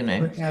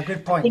 Yeah,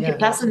 good I point. think Yeah, it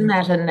that's a doesn't good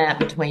matter point. now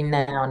between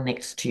now and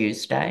next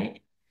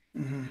Tuesday,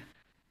 Hmm.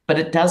 but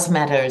it does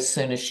matter as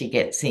soon as she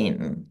gets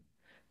in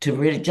to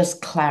really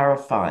just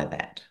clarify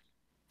that.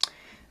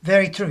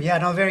 Very true. Yeah,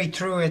 no, very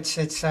true.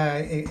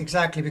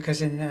 Exactly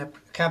because in a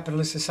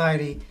capitalist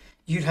society,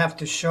 you'd have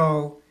to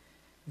show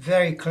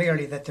very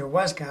clearly that there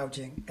was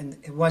gouging, and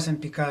it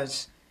wasn't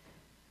because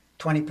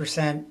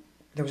 20%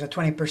 there was a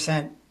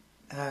 20%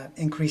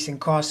 increase in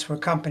costs for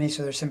companies,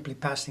 so they're simply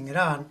passing it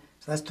on.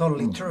 So that's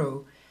totally Mm.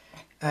 true.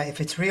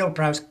 If it's real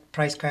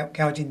price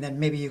gouging, then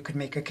maybe you could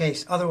make a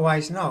case.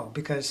 Otherwise, no,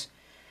 because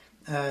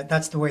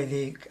that's the way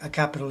the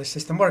capitalist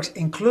system works,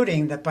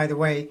 including that, by the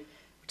way,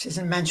 which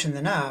isn't mentioned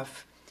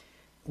enough,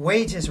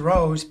 wages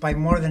rose by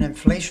more than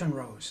inflation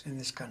rose in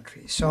this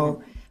country.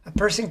 So Mm. a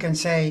person can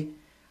say,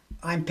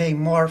 I'm paying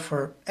more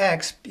for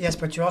X, yes,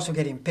 but you're also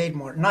getting paid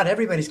more. Not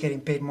everybody's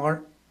getting paid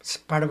more.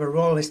 Part of a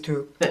role is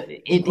to But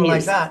it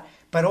equalize is, that.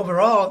 But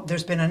overall,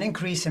 there's been an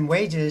increase in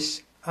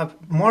wages of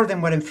more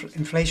than what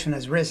inflation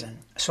has risen.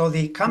 So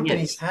the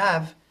companies yes,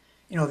 have,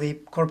 the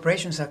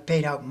corporations have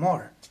paid out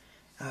more.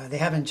 They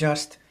haven't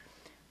just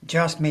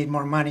made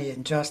more money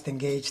and just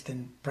engaged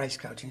in price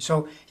gouging.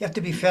 So you have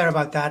to be fair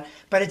about that.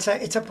 But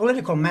it's a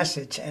political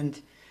message,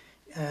 and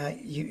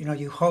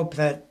you hope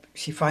that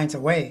she finds a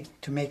way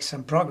to make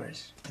some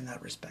progress in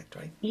that respect,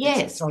 right?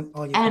 It's yes.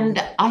 all you can And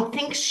do. I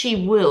think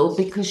she will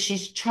because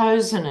she's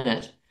chosen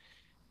it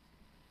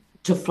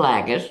to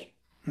flag it.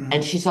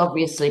 And Hmm. she's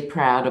obviously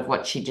proud of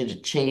what she did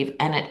achieve,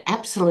 and it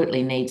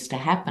absolutely needs to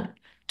happen.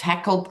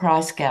 Tackle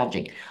price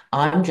gouging.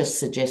 I'm just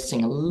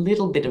suggesting a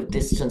little bit of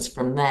distance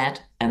from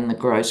that and the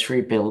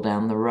grocery bill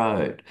down the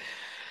road.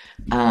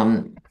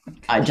 Um,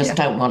 I just Yeah.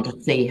 don't want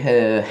to see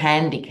her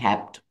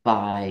handicapped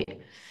by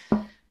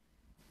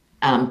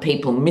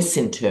people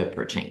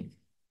misinterpreting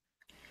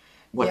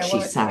what Yeah,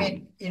 well, she's I mean,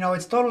 saying.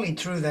 it's totally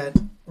true that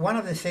one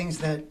of the things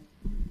that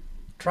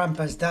Trump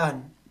has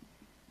done,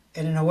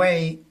 and in a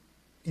way,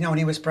 when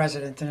he was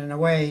president, and in a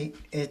way,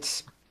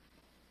 it's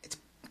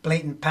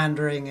blatant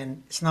pandering,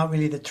 and it's not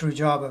really the true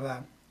job of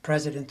a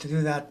president to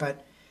do that.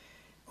 But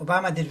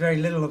Obama did very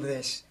little of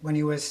this. When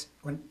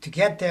to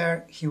get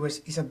there,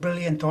 he's a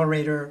brilliant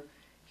orator,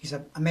 he's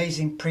an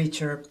amazing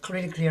preacher,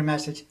 clear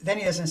message. Then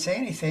he doesn't say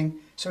anything,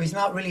 so he's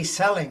not really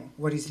selling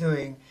what he's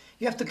doing.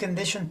 You have to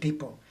condition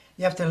people.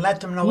 You have to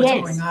let them know what's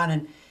going Yes, on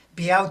and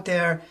be out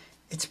there.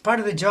 It's part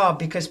of the job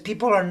because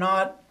people are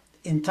not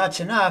in touch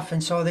enough,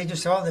 and so they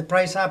just say, "Oh, the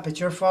price up. It's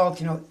your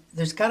fault."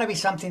 There's got to be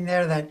something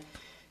there that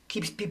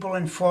keeps people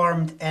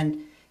informed,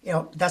 and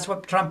that's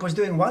what Trump was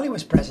doing while he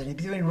was president.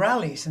 He'd be doing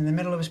rallies in the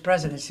middle of his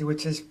presidency,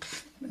 which is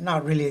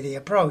not really the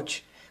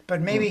approach.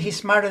 But maybe mm, he's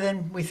smarter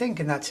than we think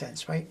in that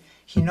sense, right?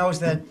 He knows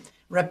that mm,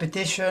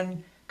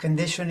 repetition,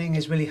 conditioning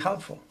is really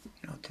helpful,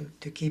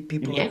 to keep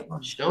people yeah,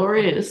 informed. sure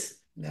is.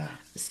 Yeah.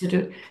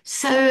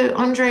 So,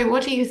 Andre,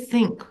 what do you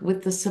think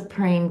with the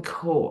Supreme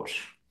Court?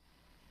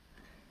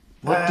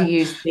 What do Uh,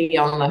 you see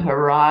on the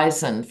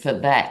horizon for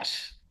that?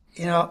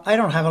 I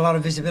don't have a lot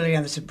of visibility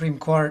on the Supreme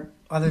Court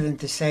other than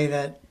to say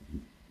that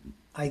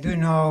I do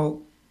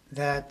know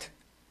that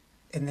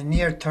in the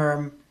near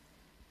term,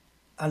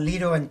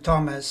 Alito and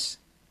Thomas,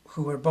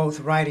 who were both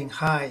riding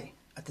high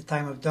at the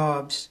time of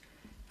Dobbs,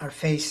 are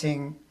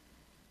facing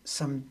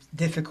some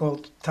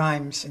difficult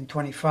times in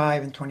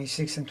 25 and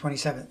 26 and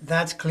 27.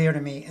 That's clear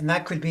to me. And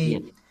that could Yeah.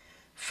 be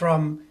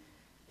from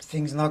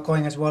things not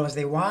going as well as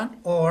they want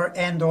or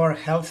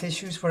health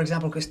issues, for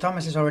example, because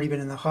Thomas has already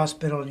been in the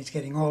hospital and he's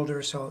getting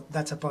older, so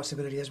that's a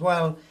possibility as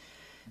well.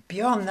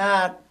 Beyond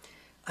that,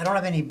 I don't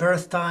have any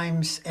birth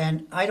times,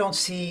 and I don't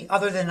see,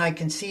 other than I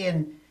can see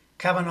in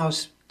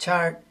Kavanaugh's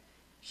chart,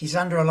 he's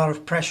under a lot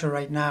of pressure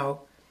right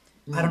now.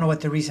 I don't know Mm,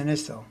 what the reason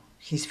is, though.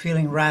 He's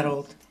feeling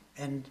rattled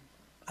and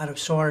out of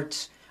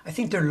sorts. I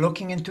think they're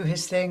looking into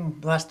his thing.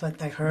 Last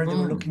that I heard, they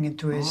were mm, looking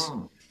into his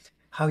mm.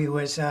 how he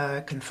was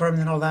confirmed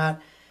and all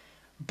that.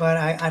 But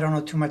I don't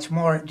know too much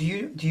more. Do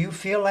you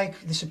feel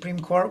like the Supreme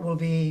Court will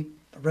be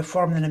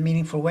reformed in a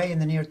meaningful way in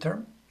the near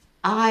term?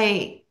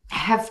 I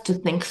have to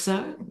think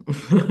so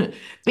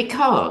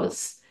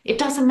because It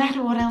doesn't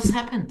matter what else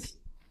happens.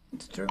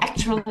 It's true.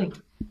 Actually,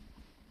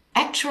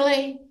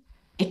 actually,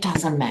 it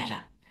doesn't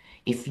matter.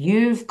 If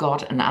you've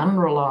got an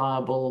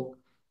unreliable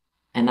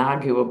and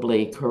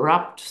arguably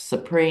corrupt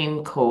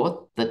Supreme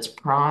Court that's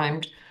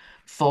primed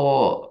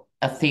for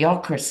a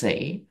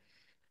theocracy,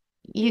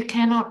 you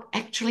cannot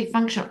actually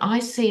function. I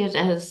see it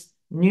as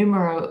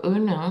numero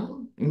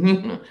uno.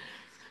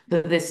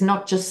 That there's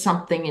not just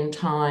something in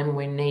time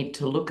we need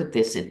to look at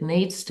this. It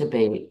needs to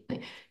be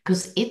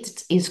because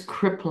it is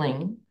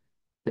crippling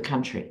the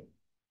country.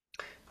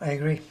 I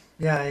agree.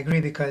 Yeah, I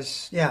agree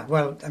because yeah,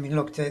 well, I mean,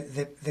 look,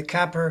 the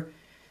capper,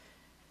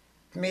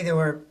 to me, they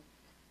were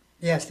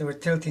yes, they were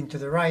tilting to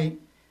the right,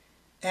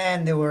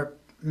 and they were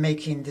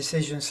making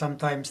decisions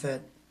sometimes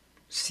that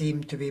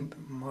seemed to be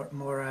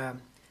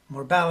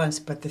more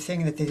balanced. But the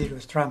thing that they did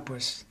with Trump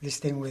was this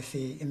thing with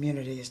the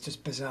immunity is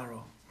just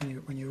bizarro.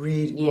 When you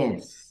read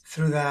Yes.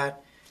 through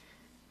that,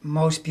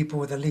 most people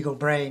with a legal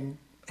brain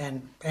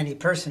and any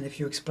person, if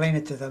you explain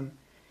it to them,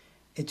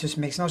 it just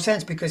makes no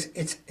sense because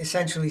it's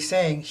essentially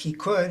saying he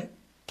could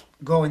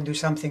go and do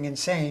something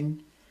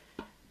insane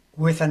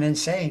with an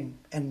insane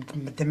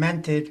and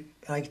demented,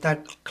 like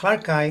that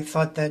Clark guy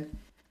thought that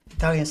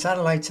Italian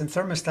satellites and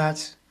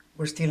thermostats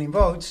were stealing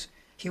votes.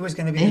 He was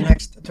going to be the Yeah.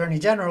 next attorney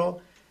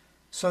general.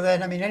 So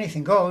then, I mean,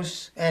 anything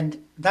goes,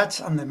 and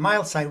that's on the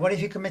mild side. What if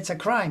he commits a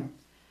crime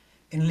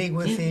in league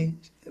with Yeah.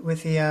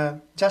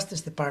 the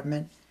Justice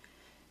Department?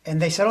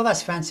 And they said, "Oh,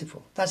 that's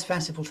fanciful. That's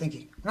fanciful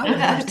thinking." Not when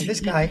it comes to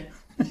this guy.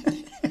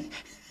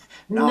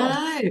 No,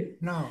 No.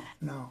 no,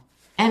 no.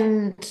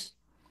 And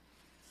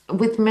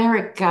with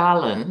Merrick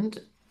Garland,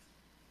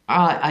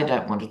 I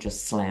don't want to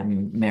just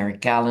slam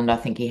Merrick Garland. I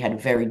think he had a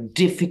very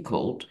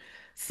difficult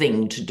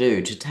thing to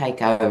do to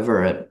take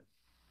over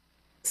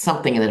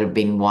something that had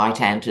been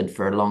white-anted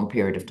for a long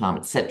period of time,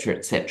 et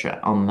cetera,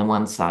 on the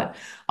one side.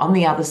 On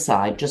the other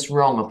side, just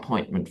wrong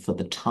appointment for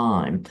the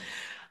time.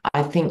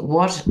 I think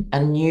what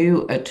a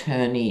new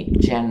Attorney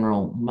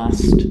General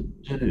must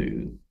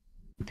do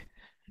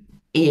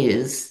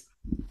is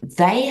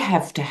they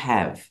have to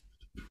have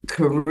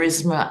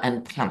charisma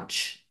and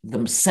punch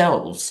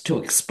themselves to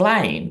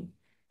explain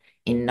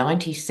in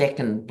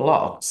 90-second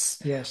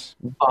blocks Yes,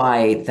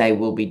 why they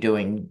will be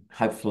doing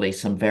hopefully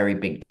some very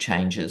big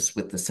changes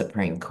with the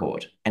Supreme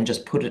Court and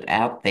just put it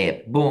out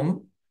there.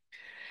 Boom.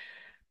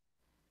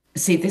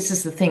 See, this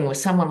is the thing with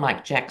someone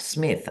like Jack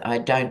Smith. I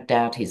don't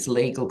doubt his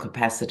legal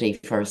capacity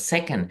for a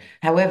second.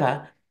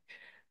 However,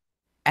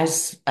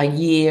 as a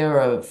year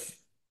of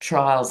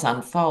trials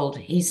unfold,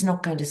 he's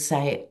not going to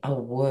say a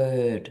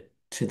word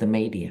to the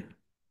media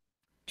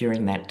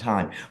during that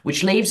time,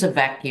 which leaves a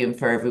vacuum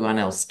for everyone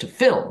else to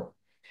fill.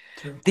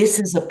 true. This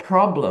is a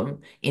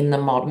problem in the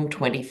modern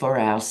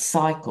 24-hour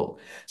cycle.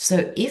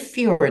 So if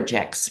you're a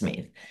Jack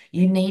Smith,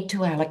 you need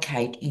to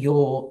allocate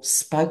your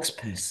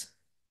spokesperson.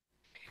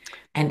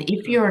 And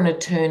if True. you're an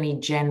attorney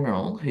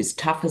general who's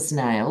tough as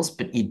nails,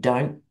 but you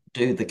don't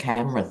do the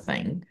camera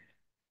thing,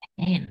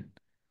 then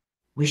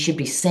we should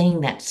be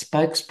seeing that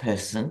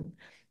spokesperson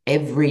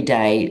every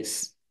day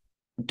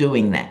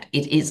doing that.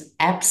 It is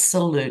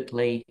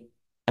absolutely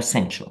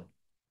essential.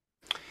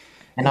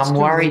 And It's I'm true.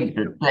 worried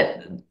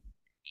that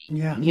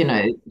Yeah, you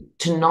know,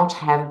 to not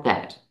have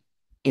that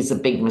is a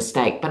big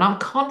mistake. But I'm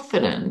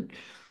confident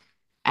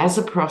as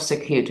a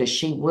prosecutor,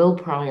 she will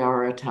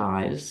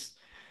prioritize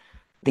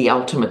the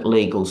ultimate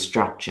legal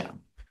structure,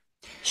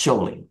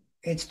 surely.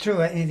 it's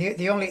true. And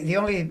the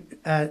only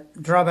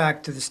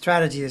drawback to the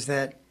strategy is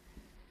that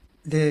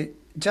the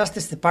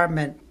Justice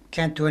Department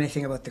can't do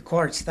anything about the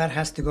courts. That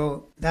has to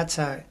go. That's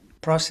a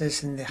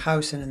process in the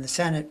House and in the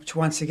Senate, which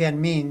once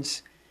again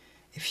means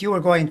if you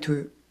were going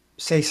to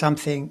say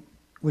something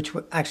which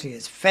actually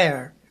is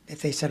fair,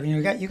 if they said,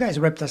 you guys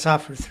ripped us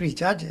off for three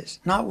judges,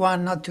 not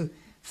one, not two,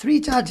 three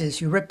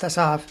judges, you ripped us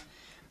off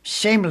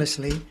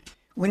shamelessly.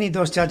 We need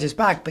those judges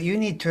back, but you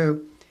need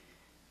to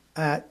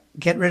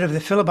get rid of the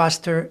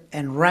filibuster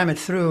and ram it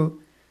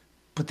through,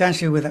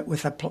 potentially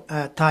with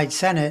a tied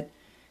Senate.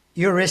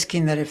 You're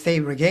risking that if they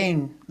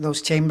regain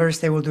those chambers,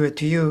 they will do it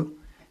to you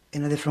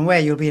in a different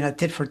way. You'll be in a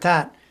tit for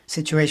tat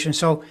situation.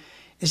 So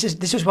this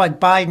is why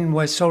Biden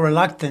was so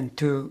reluctant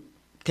to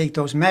take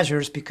those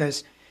measures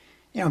because,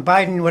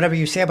 Biden, whatever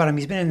you say about him,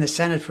 he's been in the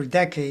Senate for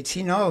decades.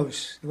 He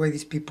knows the way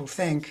these people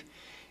think,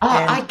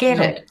 Oh, I and get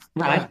it,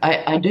 yeah, right?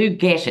 I do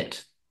get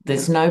it. yeah,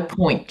 There's no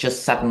point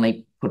just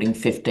suddenly putting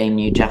 15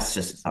 new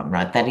justices on,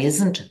 right? That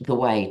isn't the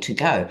way to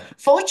go.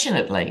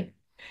 Fortunately,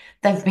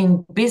 they've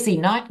been busy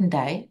night and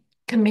day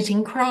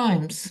committing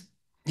crimes.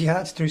 yeah,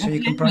 that's true. So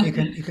you can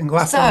go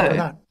after them for So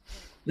that.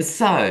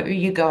 So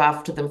you go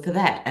after them for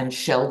that. And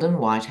Sheldon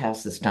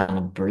Whitehouse has done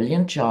a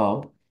brilliant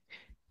job.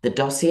 The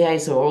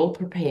dossiers are all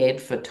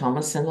prepared for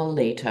Thomas and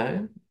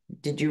Alito.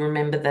 Did you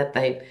remember that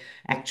they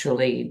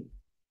actually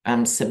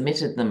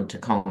submitted them to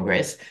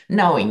Congress,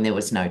 knowing there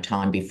was no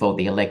time before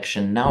the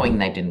election, knowing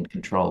they didn't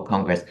control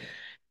Congress,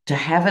 to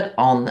have it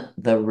on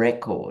the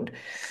record?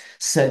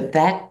 So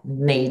that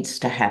needs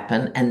to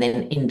happen. And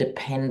then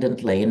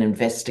independently, an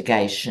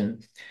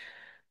investigation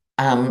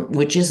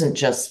which isn't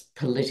just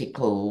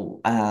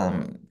political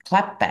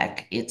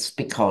clapback, it's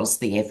because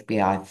the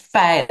FBI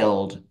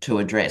failed to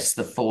address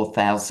the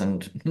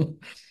 4,000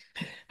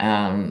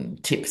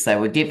 tips they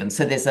were given.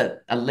 So there's a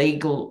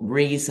legal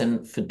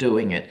reason for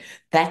doing it.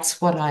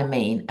 That's what I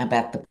mean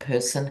about the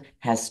person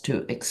has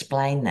to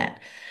explain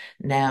that.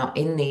 Now,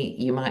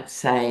 you might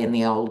say in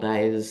the old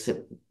days,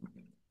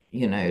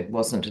 it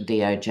wasn't a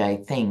DOJ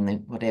thing,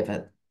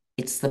 whatever.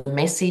 It's the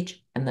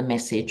message and the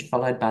message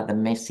followed by the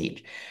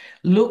message.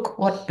 Look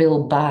what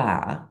Bill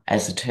Barr,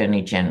 as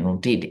Attorney General,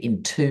 did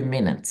in 2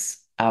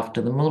 minutes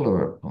after the Mueller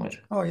report.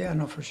 Oh yeah,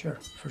 no, for sure,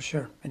 for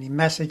sure. And he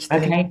messaged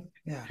it. Okay.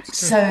 Yeah, it's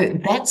true. So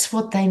that's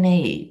what they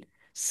need.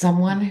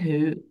 Someone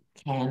who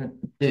can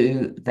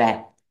do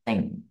that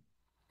thing.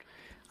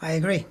 I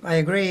agree. I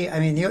agree. I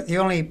mean, the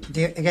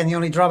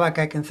only drawback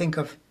I can think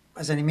of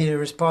as an immediate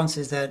response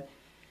is that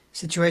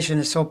situation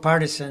is so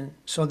partisan,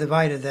 so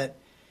divided that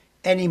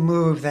any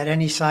move that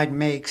any side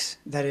makes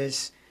that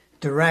is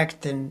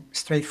direct and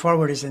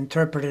straightforward is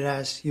interpreted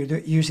as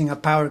using a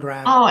power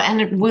grab Oh,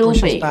 and it to will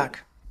push us be. back.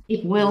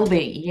 It Yeah, will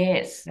be,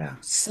 yes. yeah,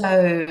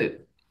 So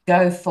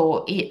go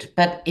for it.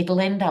 But it'll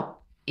end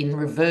up in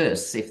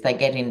reverse if they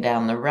get in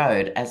down the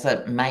road as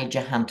a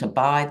major Hunter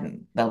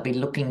Biden. They'll be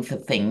looking for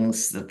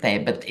things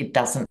but it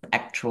doesn't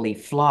actually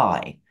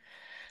fly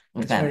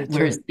with that's very that. true.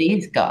 Whereas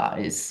these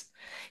guys,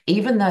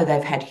 even though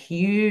they've had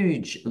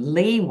huge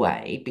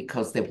leeway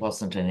because there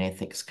wasn't an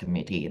ethics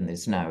committee and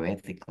there's no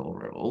ethical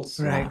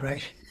rules, Right, right?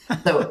 right.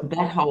 So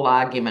that whole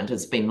argument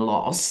has been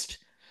lost.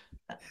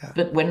 Yeah,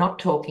 But we're not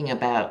talking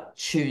about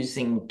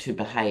choosing to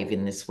behave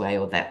in this way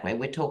or that way.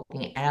 We're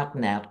talking out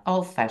and out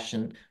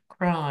old-fashioned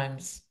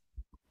crimes.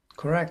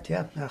 correct.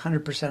 Yeah,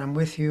 100%. I'm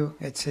with you.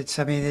 It's.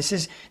 I mean, this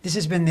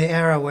has been the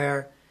era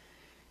where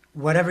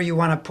whatever you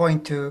want to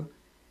point to,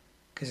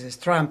 because it's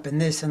Trump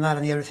and this and that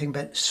and the other thing,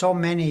 but so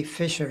many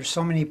fissures,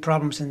 so many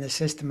problems in the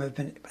system have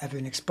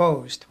been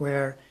exposed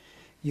where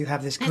you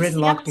have this That's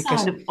the gridlock upside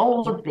because of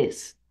all you, of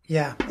this.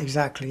 yeah,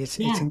 exactly.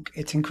 Yeah.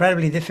 It's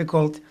incredibly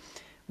difficult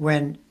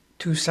when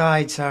two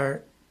sides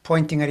are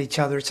pointing at each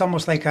other. It's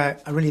almost like a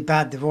really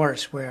bad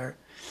divorce where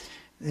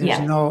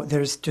Yeah.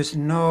 there's just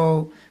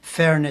no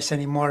fairness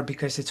anymore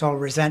because it's all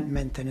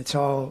resentment and it's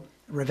all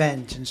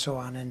revenge and so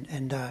on.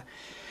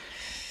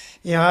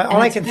 All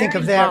And I it's can think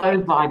of very there,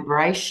 low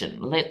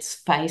vibration, let's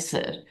face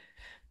it.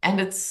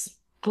 And it's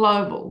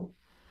global,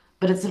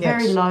 but it's a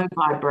very yes, low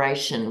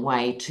vibration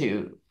way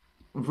to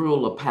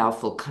rule a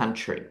powerful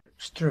country.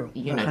 it's true,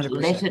 To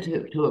let 100%.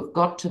 it to have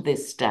got to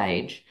this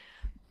stage.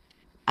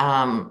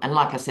 And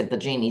like I said, the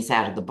genie's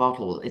out of the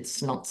bottle.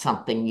 It's not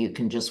something you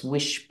can just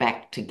wish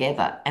back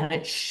together, and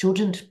it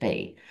shouldn't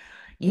be.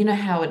 You know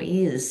how it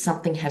is.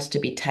 Something has to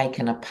be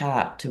taken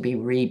apart to be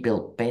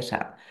rebuilt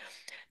better.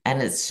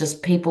 And it's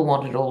just people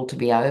want it all to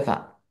be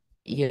over.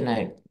 You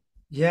know,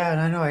 Yeah,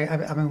 and I know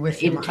I'm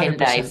with you. I'm in 10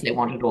 days, 100%. they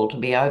want it all to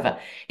be over.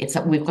 It's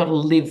that we've got to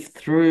live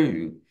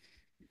through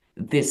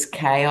this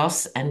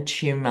chaos and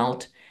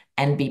tumult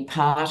and be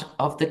part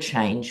of the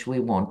change we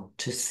want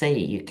to see.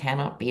 You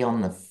cannot be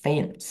on the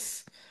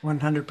fence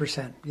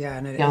 100%. Yeah,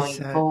 and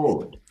going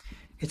forward.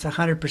 it's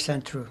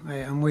 100% true.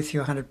 I'm with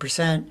you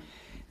 100%.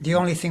 The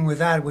only thing with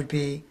that would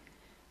be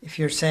if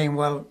you're saying,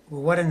 well,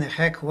 what in the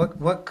heck?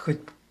 What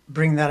could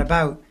bring that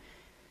about?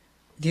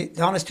 The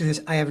honest truth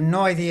is, I have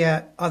no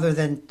idea other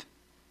than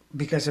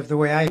because of the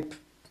way I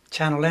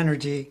channel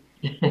energy,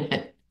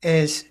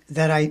 is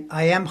that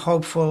I am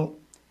hopeful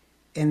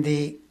in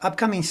the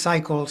upcoming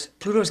cycles.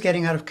 Pluto's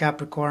getting out of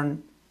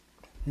Capricorn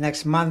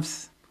next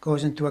month,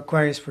 goes into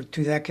Aquarius for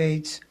 2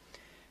 decades.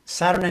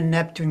 Saturn and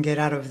Neptune get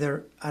out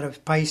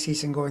of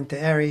Pisces and go into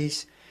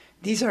Aries.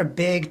 These are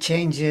big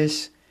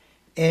changes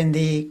in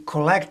the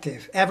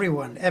collective,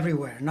 everyone,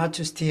 everywhere, not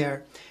just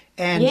here.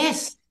 And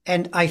Yes.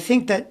 and I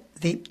think that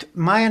the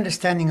my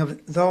understanding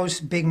of those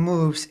big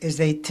moves is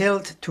they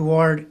tilt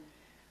toward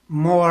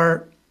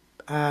more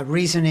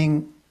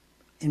reasoning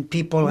in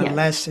people and Yeah.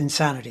 less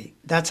insanity.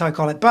 That's how I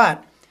call it.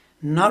 But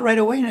not right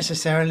away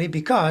necessarily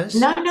because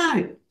No,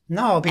 no.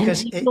 no, And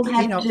because people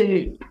have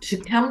to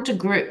come to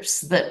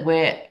grips that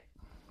we're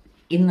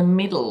in the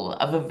middle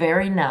of a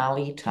very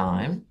gnarly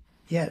time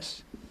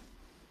yes,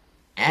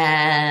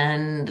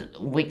 and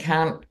we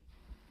can't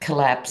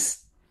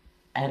collapse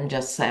and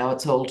just say, oh,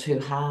 it's all too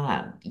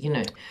hard.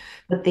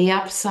 But the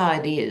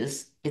upside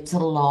is it's a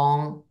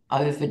long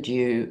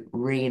overdue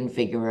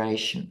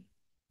reinvigoration.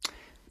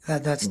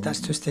 that's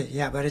Mm. just it.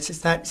 Yeah, but it's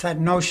that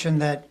notion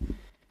that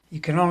you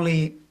can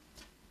only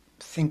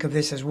think of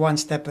this as one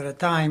step at a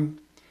time.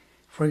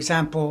 For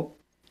example,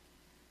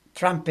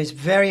 Trump is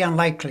very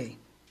unlikely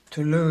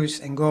to lose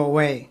and go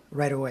away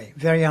right away.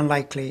 Very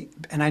unlikely.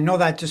 And I know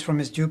that just from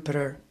his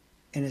Jupiter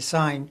in his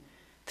sign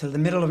till the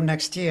middle of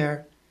next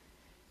year.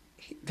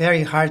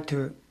 Very hard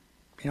to,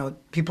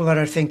 people that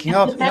are thinking, Yeah,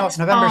 oh, but that's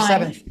November fine.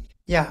 7th.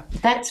 Yeah.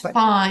 That's But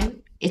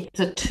fine. It's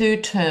a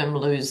two-term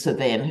loser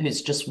then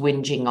who's just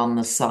whinging on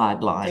the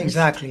sidelines.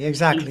 exactly, He's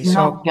exactly.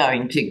 not So,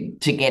 going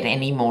to get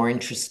any more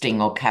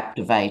interesting or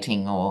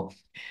captivating or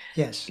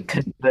Yes,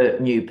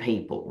 convert new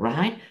people,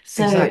 right?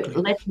 So exactly.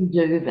 let them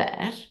do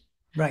that.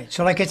 Right.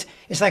 So like it's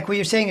like what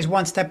you're saying is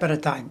one step at a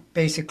time.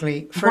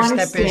 Basically, first One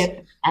step is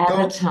step at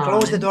a don't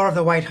close the time. door of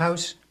the White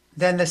House.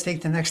 Then let's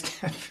take the next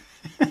step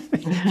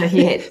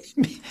Yes.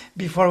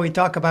 before we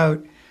talk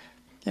about,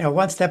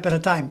 one step at a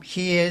time.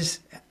 He is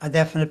a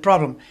definite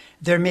problem.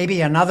 There may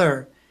be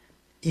another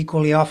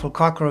equally awful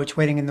cockroach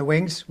waiting in the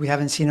wings. We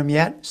haven't seen him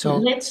yet.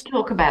 So Let's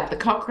talk about the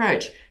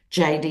cockroach,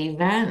 JD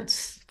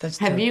Vance. that's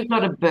Have the you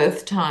got a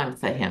birth time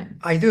for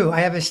him? I do.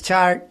 I have his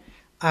chart.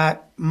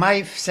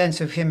 My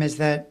sense of him is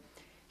that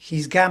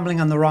he's gambling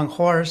on the wrong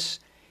horse.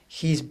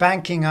 He's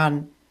banking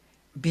on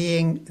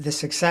being the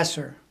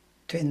successor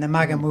in the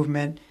MAGA Mm.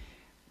 movement.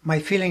 My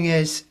feeling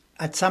is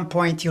at some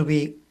point he'll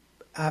be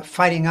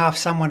fighting off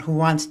someone who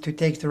wants to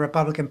take the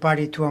Republican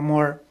Party to a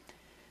more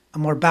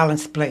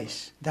balanced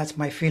place. That's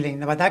my feeling.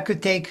 But that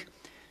could take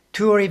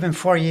 2 or even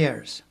 4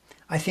 years.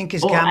 I think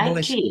his Or gamble eight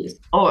is years,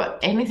 or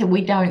anything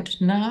we don't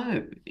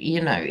know,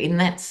 in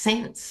that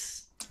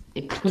sense.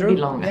 It could be true.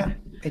 Yeah, longer.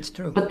 it's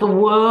true. But the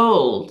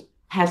world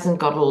hasn't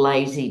got a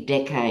lazy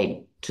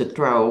decade to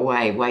throw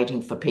away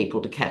waiting for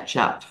people to catch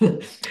up.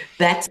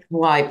 That's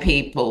why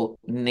people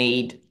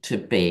need to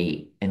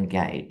be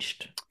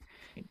engaged,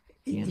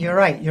 you You're know.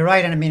 right. You're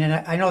right. And I mean, and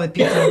I know that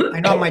people, I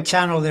know on my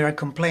channel there are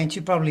complaints.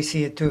 You probably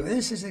see it too.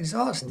 This is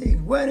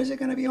exhausting. When is it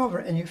going to be over?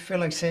 And you feel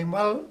like saying,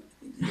 well,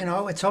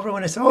 it's over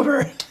when it's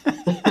over.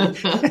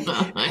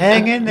 I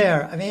Hang in know.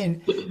 there. I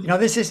mean,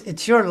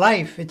 it's your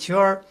life. It's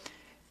your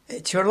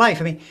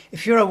life. I mean,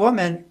 if you're a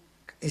woman,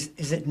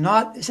 is it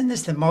not, isn't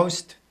this the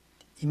most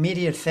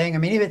immediate thing? I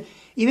mean,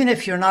 even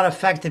if you're not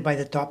affected by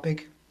the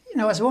topic,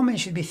 as a woman, you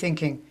should be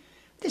thinking,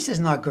 this is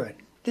not good.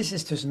 This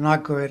is just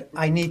not good.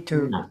 I need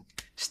to No.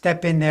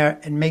 step in there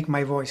and make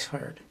my voice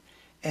heard.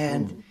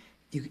 And Mm.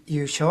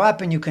 you show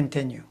up and you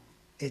continue.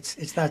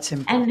 It's that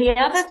simple. And the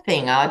other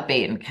thing I'd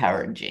be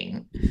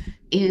encouraging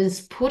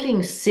is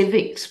putting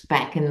civics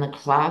back in the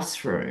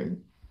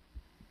classroom,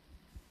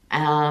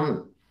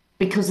 um,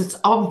 because it's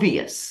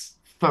obvious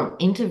from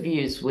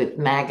interviews with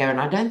MAGA, and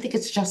I don't think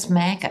it's just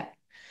MAGA,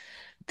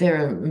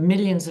 there are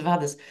millions of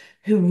others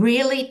who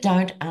really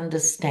don't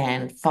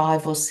understand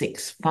 5 or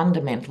 6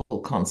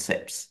 fundamental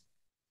concepts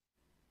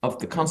of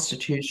the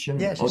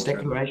Constitution Yes, or it's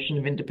true. Declaration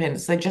of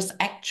Independence. They just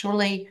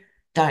actually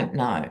don't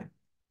know.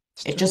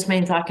 It's It true. just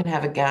means I can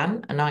have a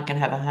gun and I can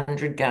have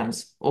 100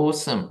 guns.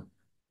 Awesome.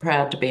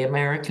 Proud to be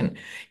American.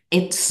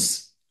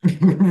 It's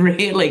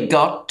really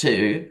got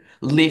to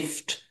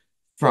lift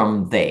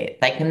from there.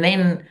 They can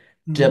then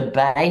Hmm.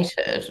 debate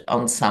it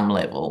on some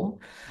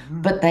level,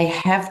 Hmm. but they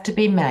have to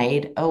be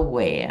made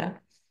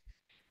aware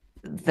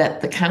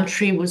that the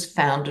country was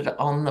founded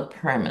on the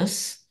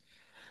premise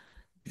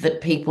that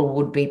people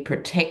would be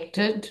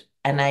protected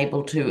and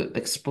able to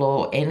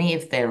explore any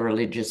of their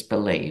religious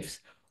beliefs,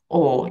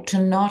 or to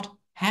not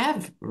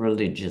have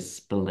religious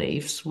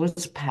beliefs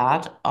was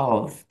part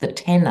of the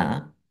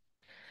tenor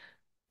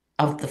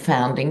of the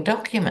founding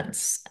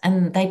documents.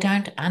 And they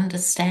don't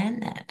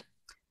understand that.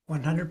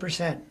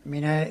 100%. I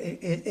mean,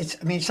 it's.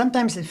 I mean,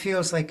 sometimes it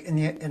feels like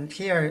and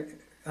here,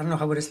 I don't know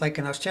how it is like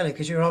in Australia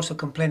because you're also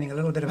complaining a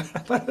little bit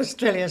about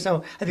Australia.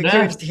 So I'd be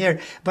curious No. to hear.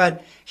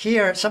 But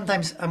here,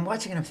 sometimes I'm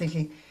watching and I'm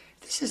thinking,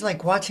 this is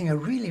like watching a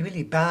really,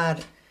 really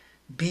bad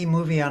B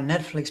movie on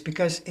Netflix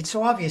because it's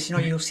so obvious.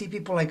 You'll see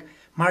people like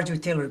Marjorie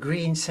Taylor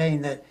Greene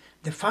saying that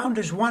the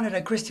founders wanted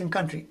a Christian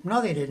country.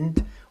 No, they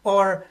didn't.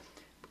 Or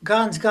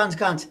guns, guns,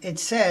 guns. It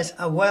says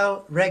a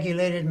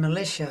well-regulated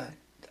militia.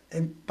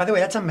 And by the way,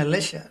 that's a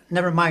militia.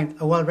 Never mind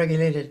a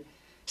well-regulated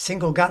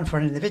single gun for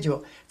an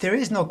individual. There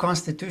is no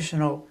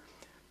constitutional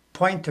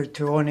pointer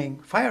to owning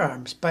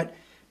firearms, but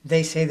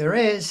they say there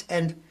is.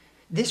 And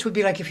this would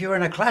be like if you were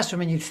in a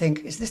classroom and you think,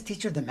 is this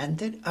teacher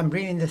demented? I'm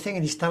reading the thing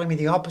and he's telling me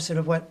the opposite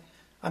of what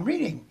I'm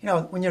reading.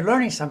 When you're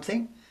learning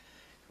something,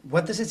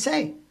 what does it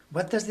say?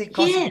 What does the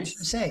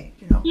Constitution Yes. say?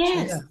 So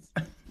Yes. yeah.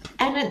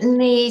 And it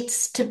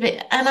needs to be,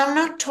 and I'm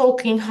not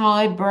talking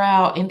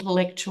highbrow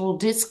intellectual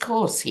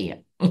discourse here.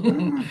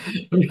 Mm,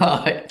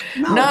 Right.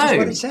 no, just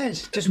what it No,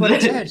 says. Just what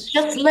it says.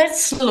 just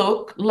let's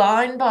look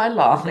line by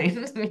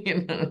line,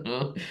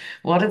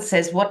 what it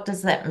says. What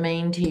does that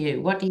mean to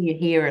you? What do you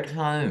hear at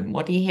home?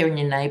 What do you hear in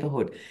your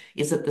neighborhood?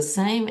 Is it the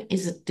same?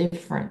 Is it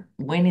different?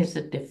 When is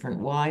it different?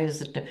 Why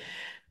is it?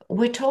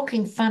 We're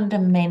talking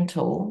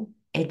fundamental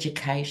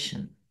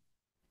education.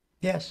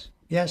 Yes.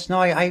 Yes. No,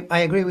 I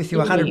agree with you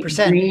Really,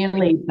 100%.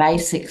 really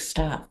basic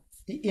stuff.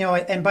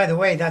 And by the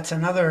way,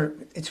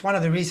 it's one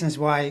of the reasons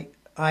why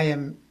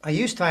I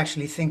used to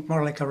actually think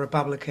more like a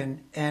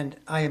Republican, and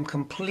I am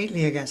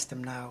completely against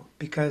them now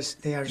because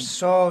they are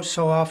so,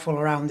 so awful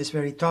around this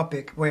very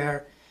topic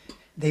where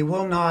they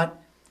will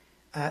not,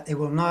 they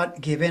will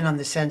not give in on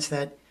the sense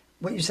that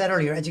what you said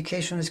earlier,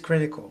 education is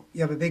critical.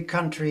 You have a big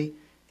country,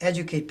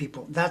 educate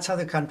people. That's how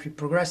the country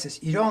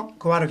progresses. You don't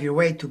go out of your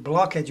way to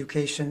block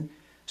education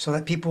so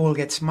that people will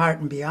get smart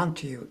and be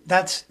onto you.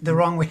 That's the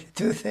wrong way to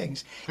do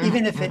things.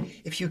 Even if Mm.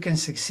 if you can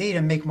succeed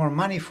and make more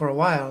money for a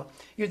while,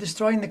 you're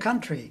destroying the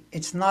country.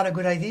 It's not a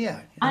good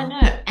idea. I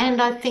know.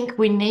 And I think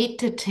we need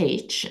to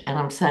teach, and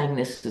I'm saying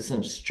this as an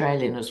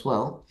Australian as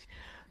well,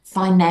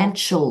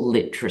 financial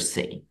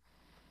literacy,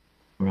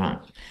 right?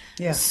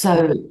 Yeah.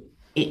 So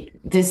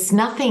there's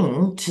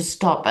nothing to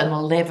stop an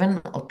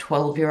 11 or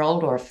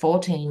 12-year-old or a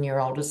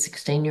 14-year-old or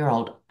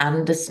 16-year-old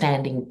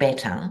understanding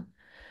better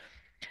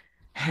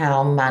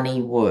how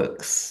money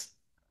works,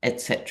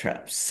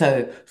 etc.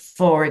 So,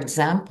 for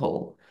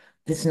example,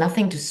 there's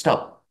nothing to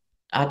stop,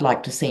 I'd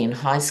like to see in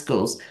high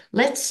schools.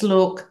 Let's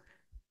look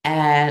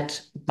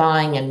at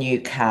buying a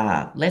new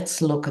car.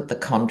 Let's look at the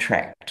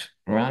contract,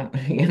 right?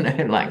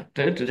 Like,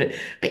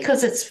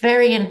 because it's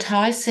very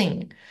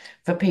enticing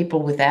for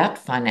people without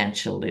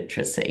financial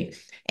literacy.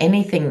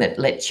 Anything that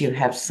lets you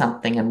have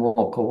something and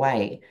walk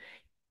away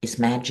is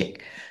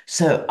magic.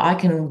 So I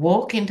can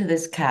walk into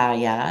this car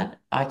yard,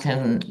 I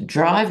can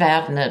drive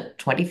out in a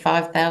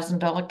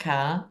 $25,000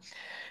 car,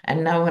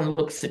 and no one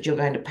looks that you're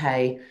going to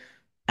pay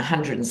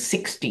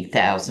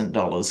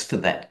 $160,000 for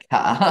that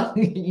car,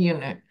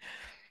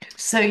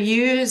 So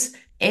use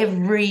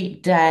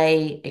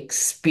everyday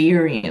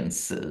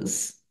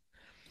experiences.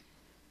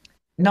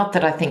 Not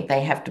that I think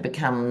they have to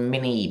become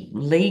mini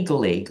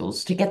legal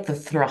eagles to get the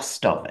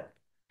thrust of it,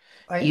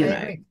 I you know.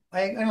 agree.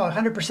 I know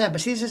 100%.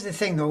 But see, this is the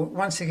thing, though.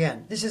 Once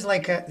again, this is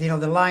like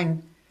the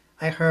line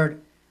I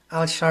heard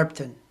Al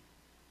Sharpton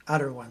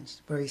utter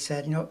once, where he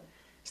said,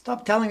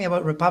 stop telling me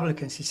about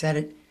Republicans. He said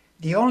it.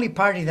 The only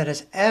party that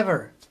has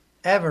ever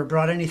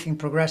brought anything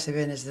progressive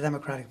in is the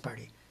Democratic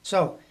Party.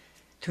 So,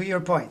 to your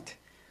point,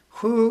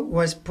 who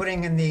was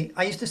putting in the?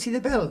 I used to see the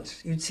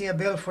bills. You'd see a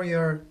bill for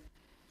your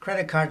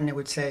credit card, and it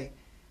would say,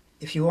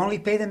 if you only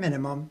pay the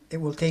minimum, it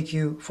will take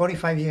you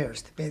 45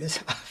 years to pay this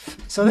off.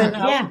 So then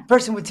a Yeah,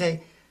 person would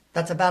say,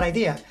 that's a bad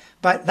idea.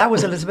 But that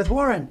was Elizabeth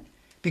Warren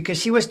because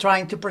she was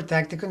trying to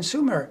protect the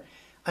consumer.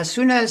 As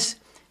soon as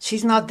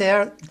she's not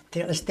there,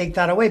 let's take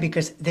that away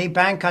because they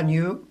bank on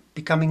you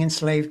becoming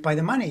enslaved by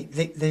the money.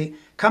 The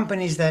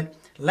companies that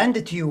lend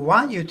it to you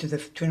want you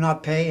to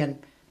not pay and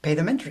pay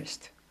them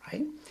interest,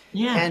 right?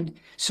 yeah. And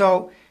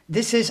so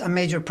this is a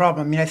major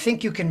problem. I mean, I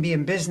think you can be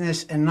in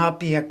business and not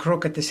be a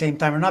crook at the same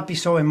time, or not be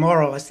so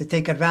immoral as to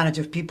take advantage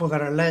of people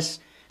that are less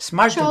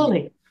smart than you.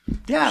 Surely,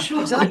 Yeah,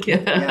 surely. exactly.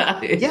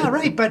 Yeah,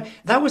 right. But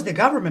that was the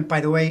government,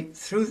 by the way,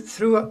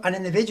 through an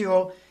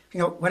individual.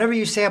 Whatever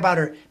you say about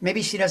her,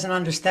 maybe she doesn't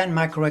understand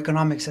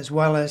macroeconomics as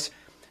well as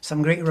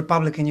some great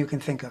Republican you can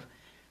think of.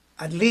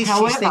 At least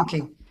she's However,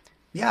 thinking,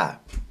 yeah,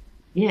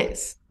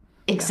 yes,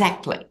 yeah,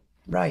 exactly,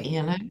 right,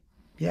 you know.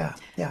 yeah,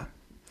 yeah.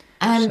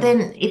 And So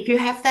then if you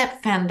have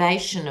that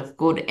foundation of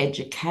good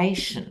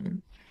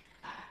education,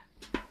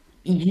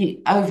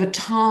 over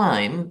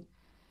time,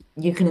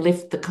 you can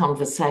lift the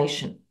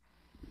conversation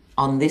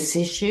on this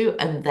issue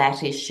and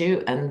that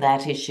issue and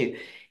that issue.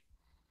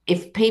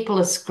 If people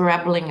are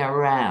scrabbling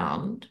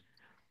around,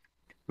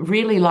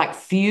 really like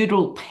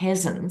feudal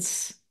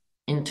peasants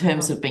in I terms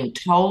know. of being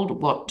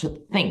told what to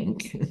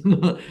think,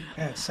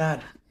 Yeah, it's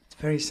sad. It's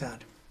very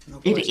sad. No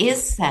it question.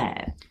 is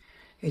sad,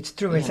 It's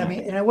true. you It's, I know.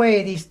 mean, in a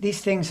way,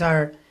 these things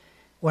are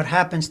what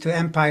happens to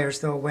empires,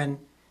 though, when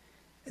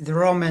the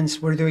Romans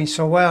were doing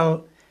so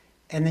well,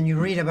 and then you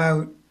read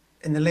about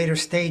in the later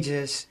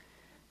stages,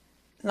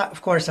 not,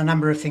 of course, a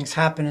number of things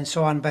happen and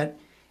so on, but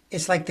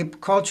it's like the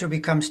culture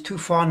becomes too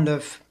fond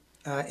of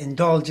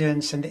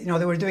indulgence, and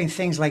they were doing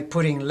things like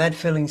putting lead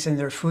fillings in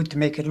their food to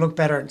make it look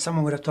better, and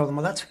someone would have told them,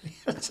 "Well,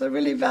 that's a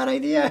really bad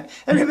idea.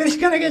 Everybody's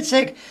gonna get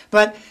sick."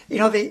 But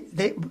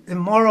the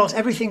morals,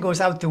 everything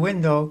goes out the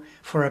window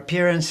for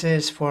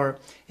appearances, for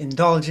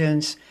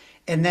indulgence,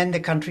 and then the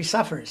country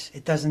suffers.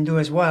 It doesn't do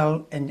as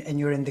well, and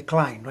you're in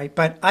decline, right?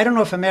 But I don't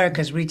know if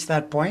America's reached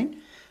that point.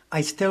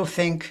 I still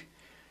think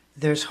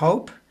there's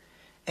hope,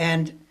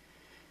 and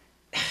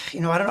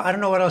I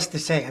don't know what else to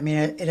say. I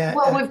mean,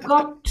 Well, we've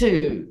got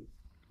to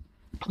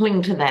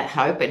cling to that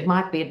hope. It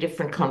might be a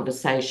different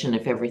conversation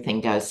if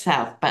everything goes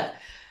south, but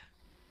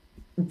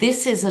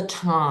this is a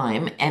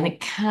time, and it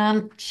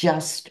can't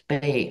just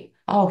be,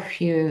 oh,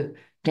 phew,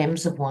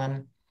 Dems have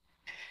won.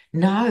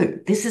 No,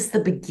 this is the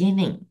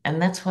beginning.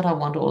 And that's what I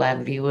want all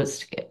our viewers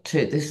to get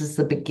to. This is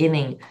the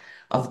beginning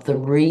of the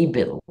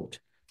rebuild.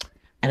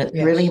 And it's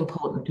really yes,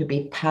 important to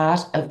be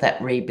part of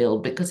that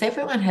rebuild because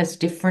everyone has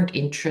different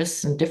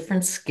interests and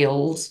different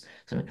skills.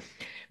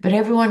 But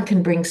everyone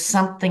can bring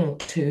something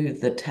to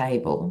the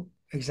table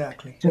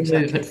exactly, to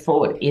move it exactly.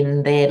 forward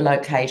in their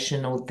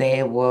location or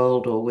their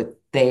world or with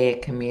their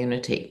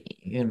community.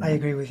 I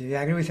agree with you. Yeah,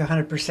 I agree with you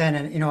 100%.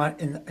 And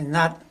in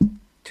that,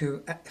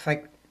 if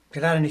I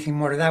could add anything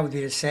more to that, would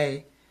be to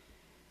say,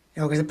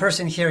 because the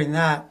person hearing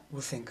that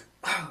will think,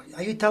 "Oh,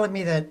 are you telling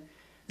me that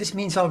this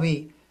means I'll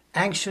be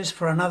anxious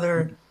for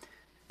another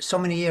so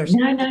many years?"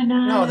 No, no,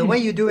 No, the way no.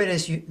 you do it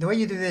is the way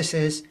you do this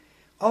is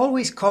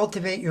always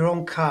cultivate your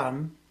own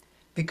calm,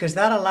 because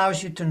that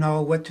allows you to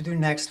know what to do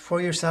next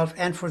for yourself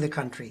and for the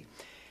country.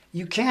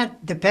 You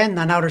can't depend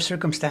on outer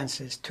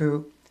circumstances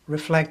to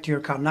reflect your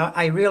calm. Now,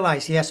 I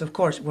realize, yes, of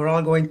course, we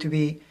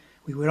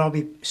would all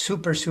be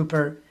super,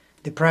 super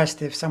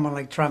depressed if someone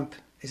like Trump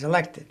is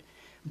elected.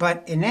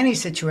 But in any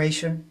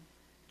situation,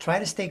 try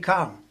to stay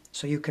calm.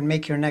 so you can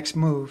make your next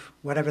move,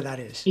 whatever that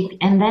is.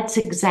 And that's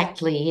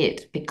exactly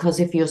it. Because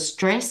if you're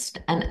stressed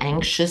and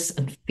anxious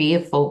and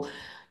fearful,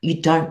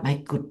 you don't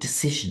make good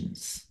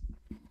decisions.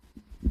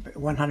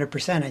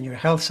 100%. And your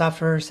health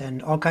suffers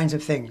and all kinds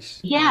of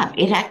things. Yeah,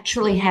 it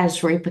actually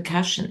has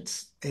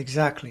repercussions,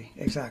 Exactly,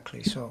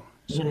 exactly. So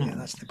you yeah, know.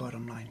 that's the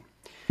bottom line.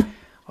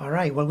 All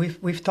right. Well,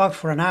 we've talked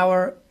for an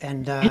hour,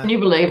 and Can you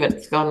believe it?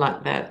 It's gone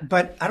like that.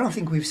 but I don't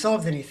think we've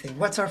solved anything.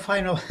 What's our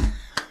final?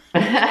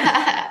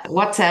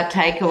 What's our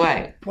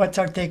takeaway? What's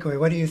our takeaway?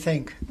 What do you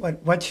think?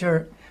 What's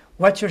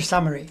your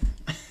summary?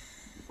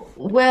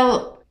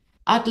 Well,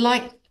 I'd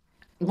like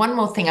one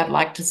more thing I'd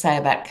like to say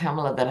about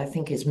Kamala that I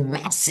think is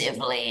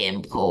massively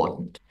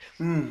important.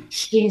 Mm,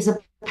 She's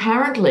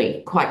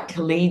apparently quite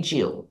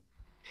collegial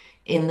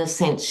in the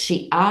sense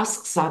she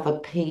asks other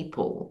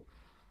people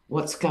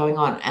what's going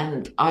on.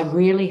 And I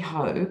really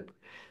hope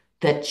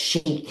that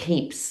she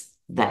keeps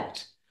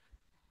that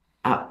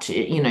up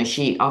to,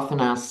 she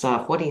often asks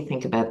staff, what do you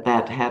think about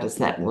that? How does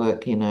that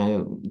work?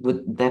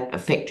 Would that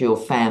affect your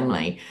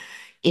family?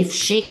 If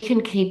she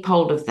can keep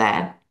hold of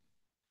that,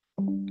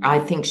 I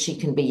think she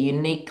can be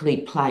uniquely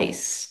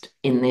placed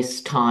in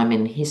this time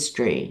in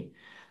history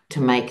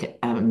to make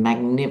a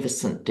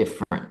magnificent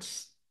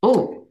difference.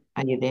 Oh,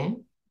 are you there?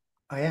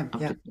 I am.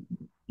 I've Yeah. just-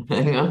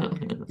 Hang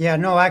on. Yeah.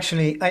 No,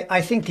 actually,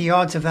 I think the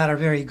odds of that are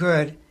very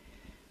good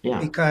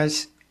Yeah,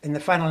 because in the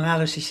final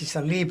analysis, she's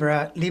a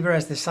Libra. Libra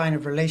is the sign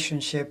of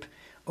relationship.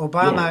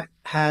 yeah, Obama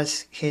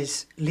has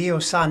his Leo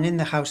sun in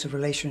the house of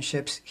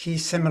relationships.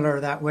 He's similar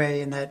that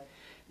way in that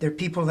there are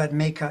people that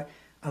make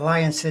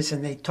alliances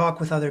and they talk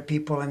with other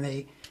people and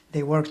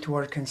they work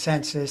toward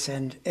consensus.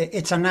 And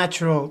it's a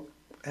natural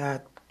uh,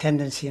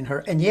 tendency in her.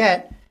 And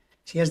yet,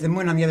 she has the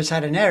moon on the other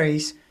side in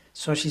Aries.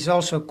 So she's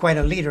also quite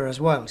a leader as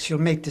well. She'll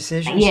make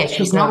decisions yeah. and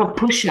she'll She's go, not a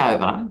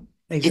pushover.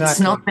 It's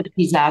not exactly, that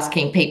she's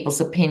asking people's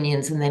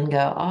opinions and then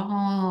go,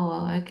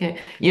 oh, okay.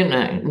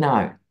 No,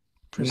 no.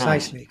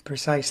 precisely,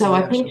 So precisely.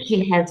 I Yeah. think So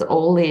she has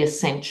all the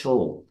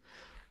essential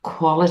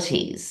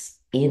qualities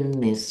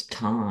in this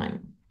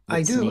time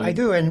I that's do, I needed.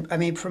 do. And I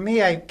mean, for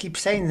me, I keep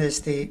saying this,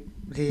 the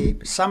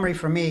summary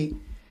for me,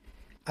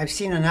 I've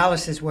seen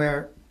analysis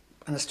where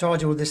an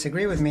astrologer will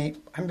disagree with me.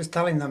 I'm just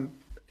telling them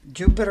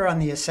Jupiter on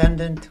the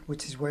ascendant,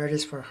 which is where it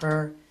is for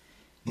her,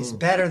 is Mm,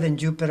 better than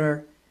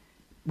Jupiter.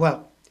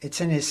 Well,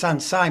 it's in his sun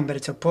sign, but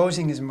it's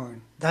opposing his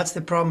moon. That's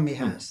the problem he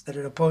mm. has, that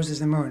it opposes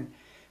the moon.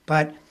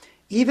 But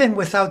even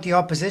without the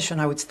opposition,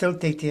 I would still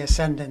take the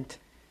ascendant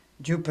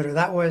Jupiter.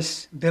 That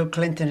was Bill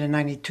Clinton in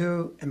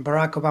 92 and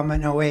Barack Obama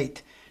in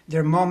 '08.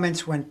 There are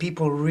moments when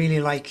people really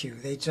like you.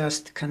 They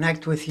just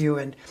connect with you.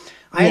 And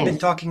I had been Yes.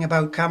 talking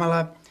about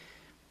Kamala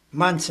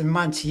months and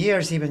months,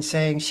 years even,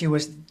 saying she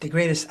was the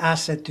greatest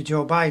asset to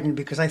Joe Biden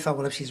because I thought,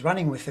 well, if she's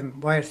running with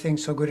him, why are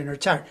things so good in her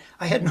chart?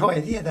 I had no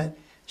idea that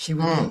she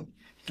would be, Mm.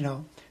 you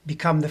know,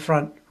 become the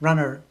front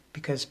runner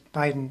because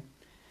Biden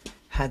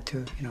had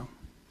to,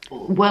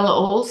 Well,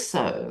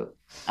 also,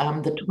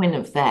 the twin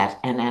of that,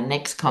 and our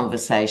next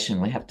conversation,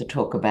 we have to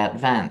talk about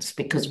Vance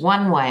because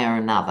one way or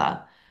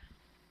another,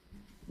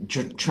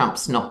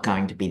 Trump's not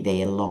going to be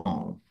there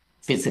long.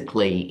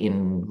 Physically,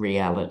 in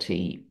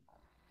reality,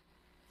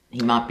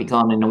 he might be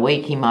gone in a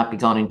week, he might be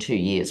gone in 2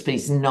 years, but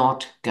he's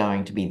not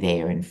going to be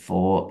there in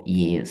 4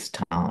 years'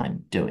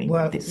 time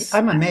doing well, this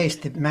I'm stuff.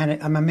 amazed. Man,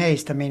 I'm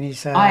amazed. I mean,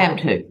 he's I am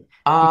too.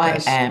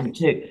 I because am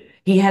too.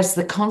 He has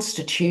the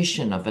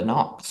constitution of an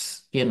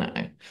ox,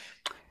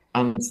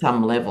 on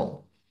some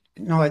level.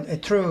 no,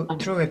 true, Um,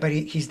 true. But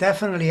he's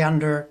definitely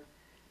under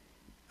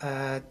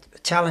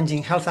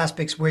challenging health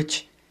aspects,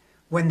 which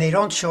when they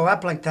don't show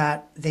up like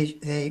that,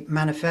 they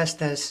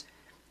manifest as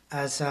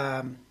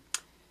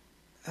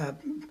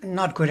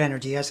not good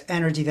energy, as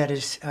energy that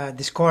is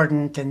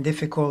discordant and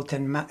difficult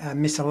and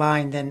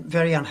misaligned and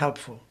very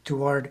unhelpful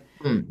toward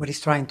what mm,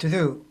 he's trying to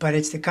do. But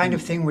it's the kind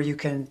of mm. thing where you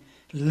can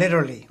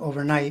literally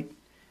overnight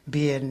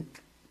be in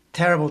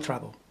terrible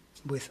trouble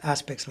with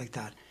aspects like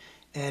that.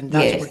 And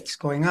that's Yes. what's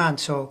going on.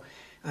 So,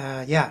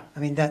 yeah, I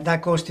mean,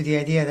 that goes to the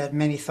idea that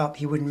many thought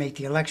he wouldn't make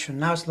the election.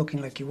 Now it's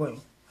looking like he will.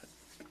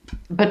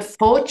 But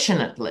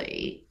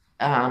fortunately,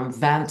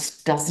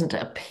 Vance doesn't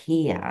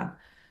appear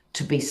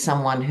to be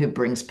someone who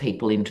brings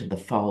people into the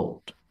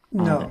fold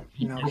either. No,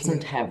 He no,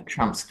 doesn't have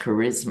Trump's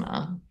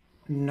charisma.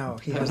 no,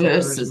 he has the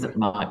Perverse as charisma. it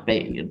might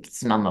be,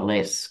 it's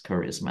nonetheless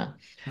charisma.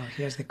 No,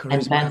 he has the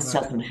And charisma of Vance a.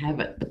 doesn't have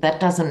it. But that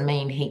doesn't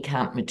mean he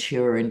can't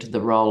mature into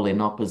the role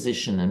in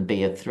opposition and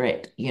be a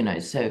threat.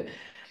 So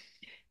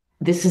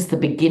this is the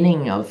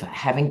beginning of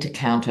having to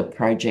counter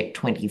Project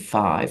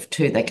 25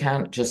 too. They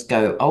can't just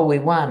go, oh, we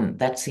won.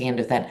 That's the end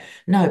of that.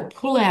 No,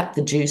 pull out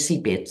the juicy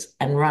bits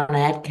and run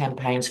ad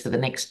campaigns for the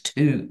next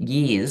 2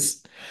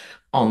 years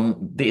on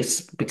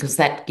this because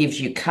that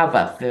gives you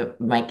cover for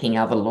making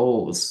other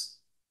laws,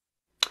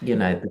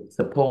 that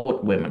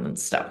support women and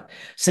stuff.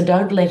 So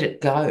don't let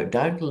it go.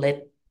 Don't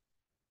let,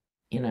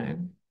 you know,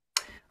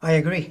 I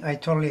agree. I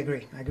totally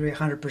agree. I agree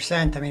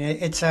 100%. I mean,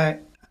 it's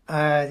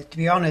to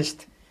be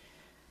honest,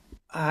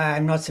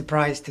 I'm not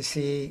surprised to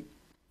see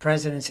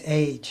presidents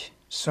age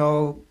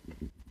so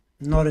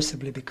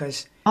noticeably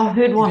because Oh,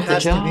 who'd it want the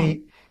has to job?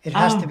 be it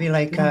has to Oh, be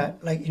like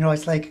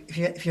it's like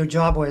if your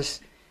job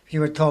was if you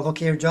were told,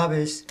 okay, your job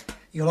is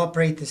you'll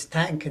operate this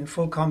tank in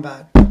full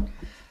combat.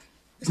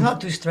 It's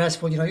not too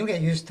stressful, you'll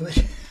get used to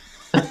it.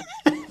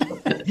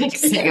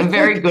 it's a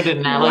very good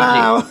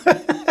analogy. Wow.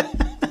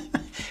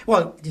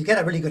 Well, you get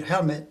a really good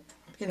helmet,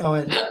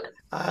 and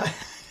uh,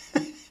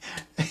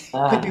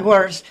 could be Ah,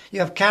 worse. You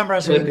have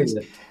cameras so you could can.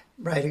 be.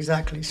 Right,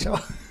 exactly. So,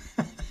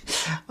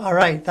 all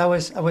right, that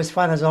was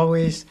fun as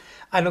always.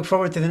 I look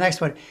forward to the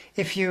next one.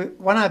 If you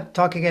want to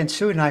talk again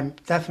soon, I'm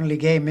definitely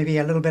game. Maybe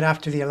a little bit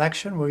after the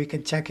election, where we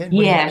can check in.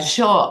 What do you Yeah, think?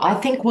 sure. I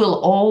think we'll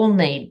all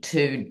need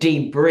to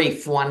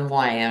debrief one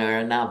way or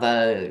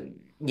another,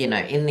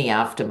 in the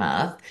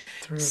aftermath.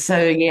 True. So,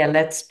 yeah,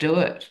 let's do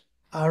it.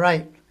 All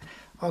right.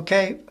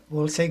 Okay,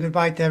 we'll say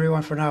goodbye to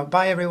everyone for now.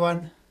 Bye,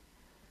 everyone.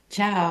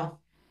 Ciao.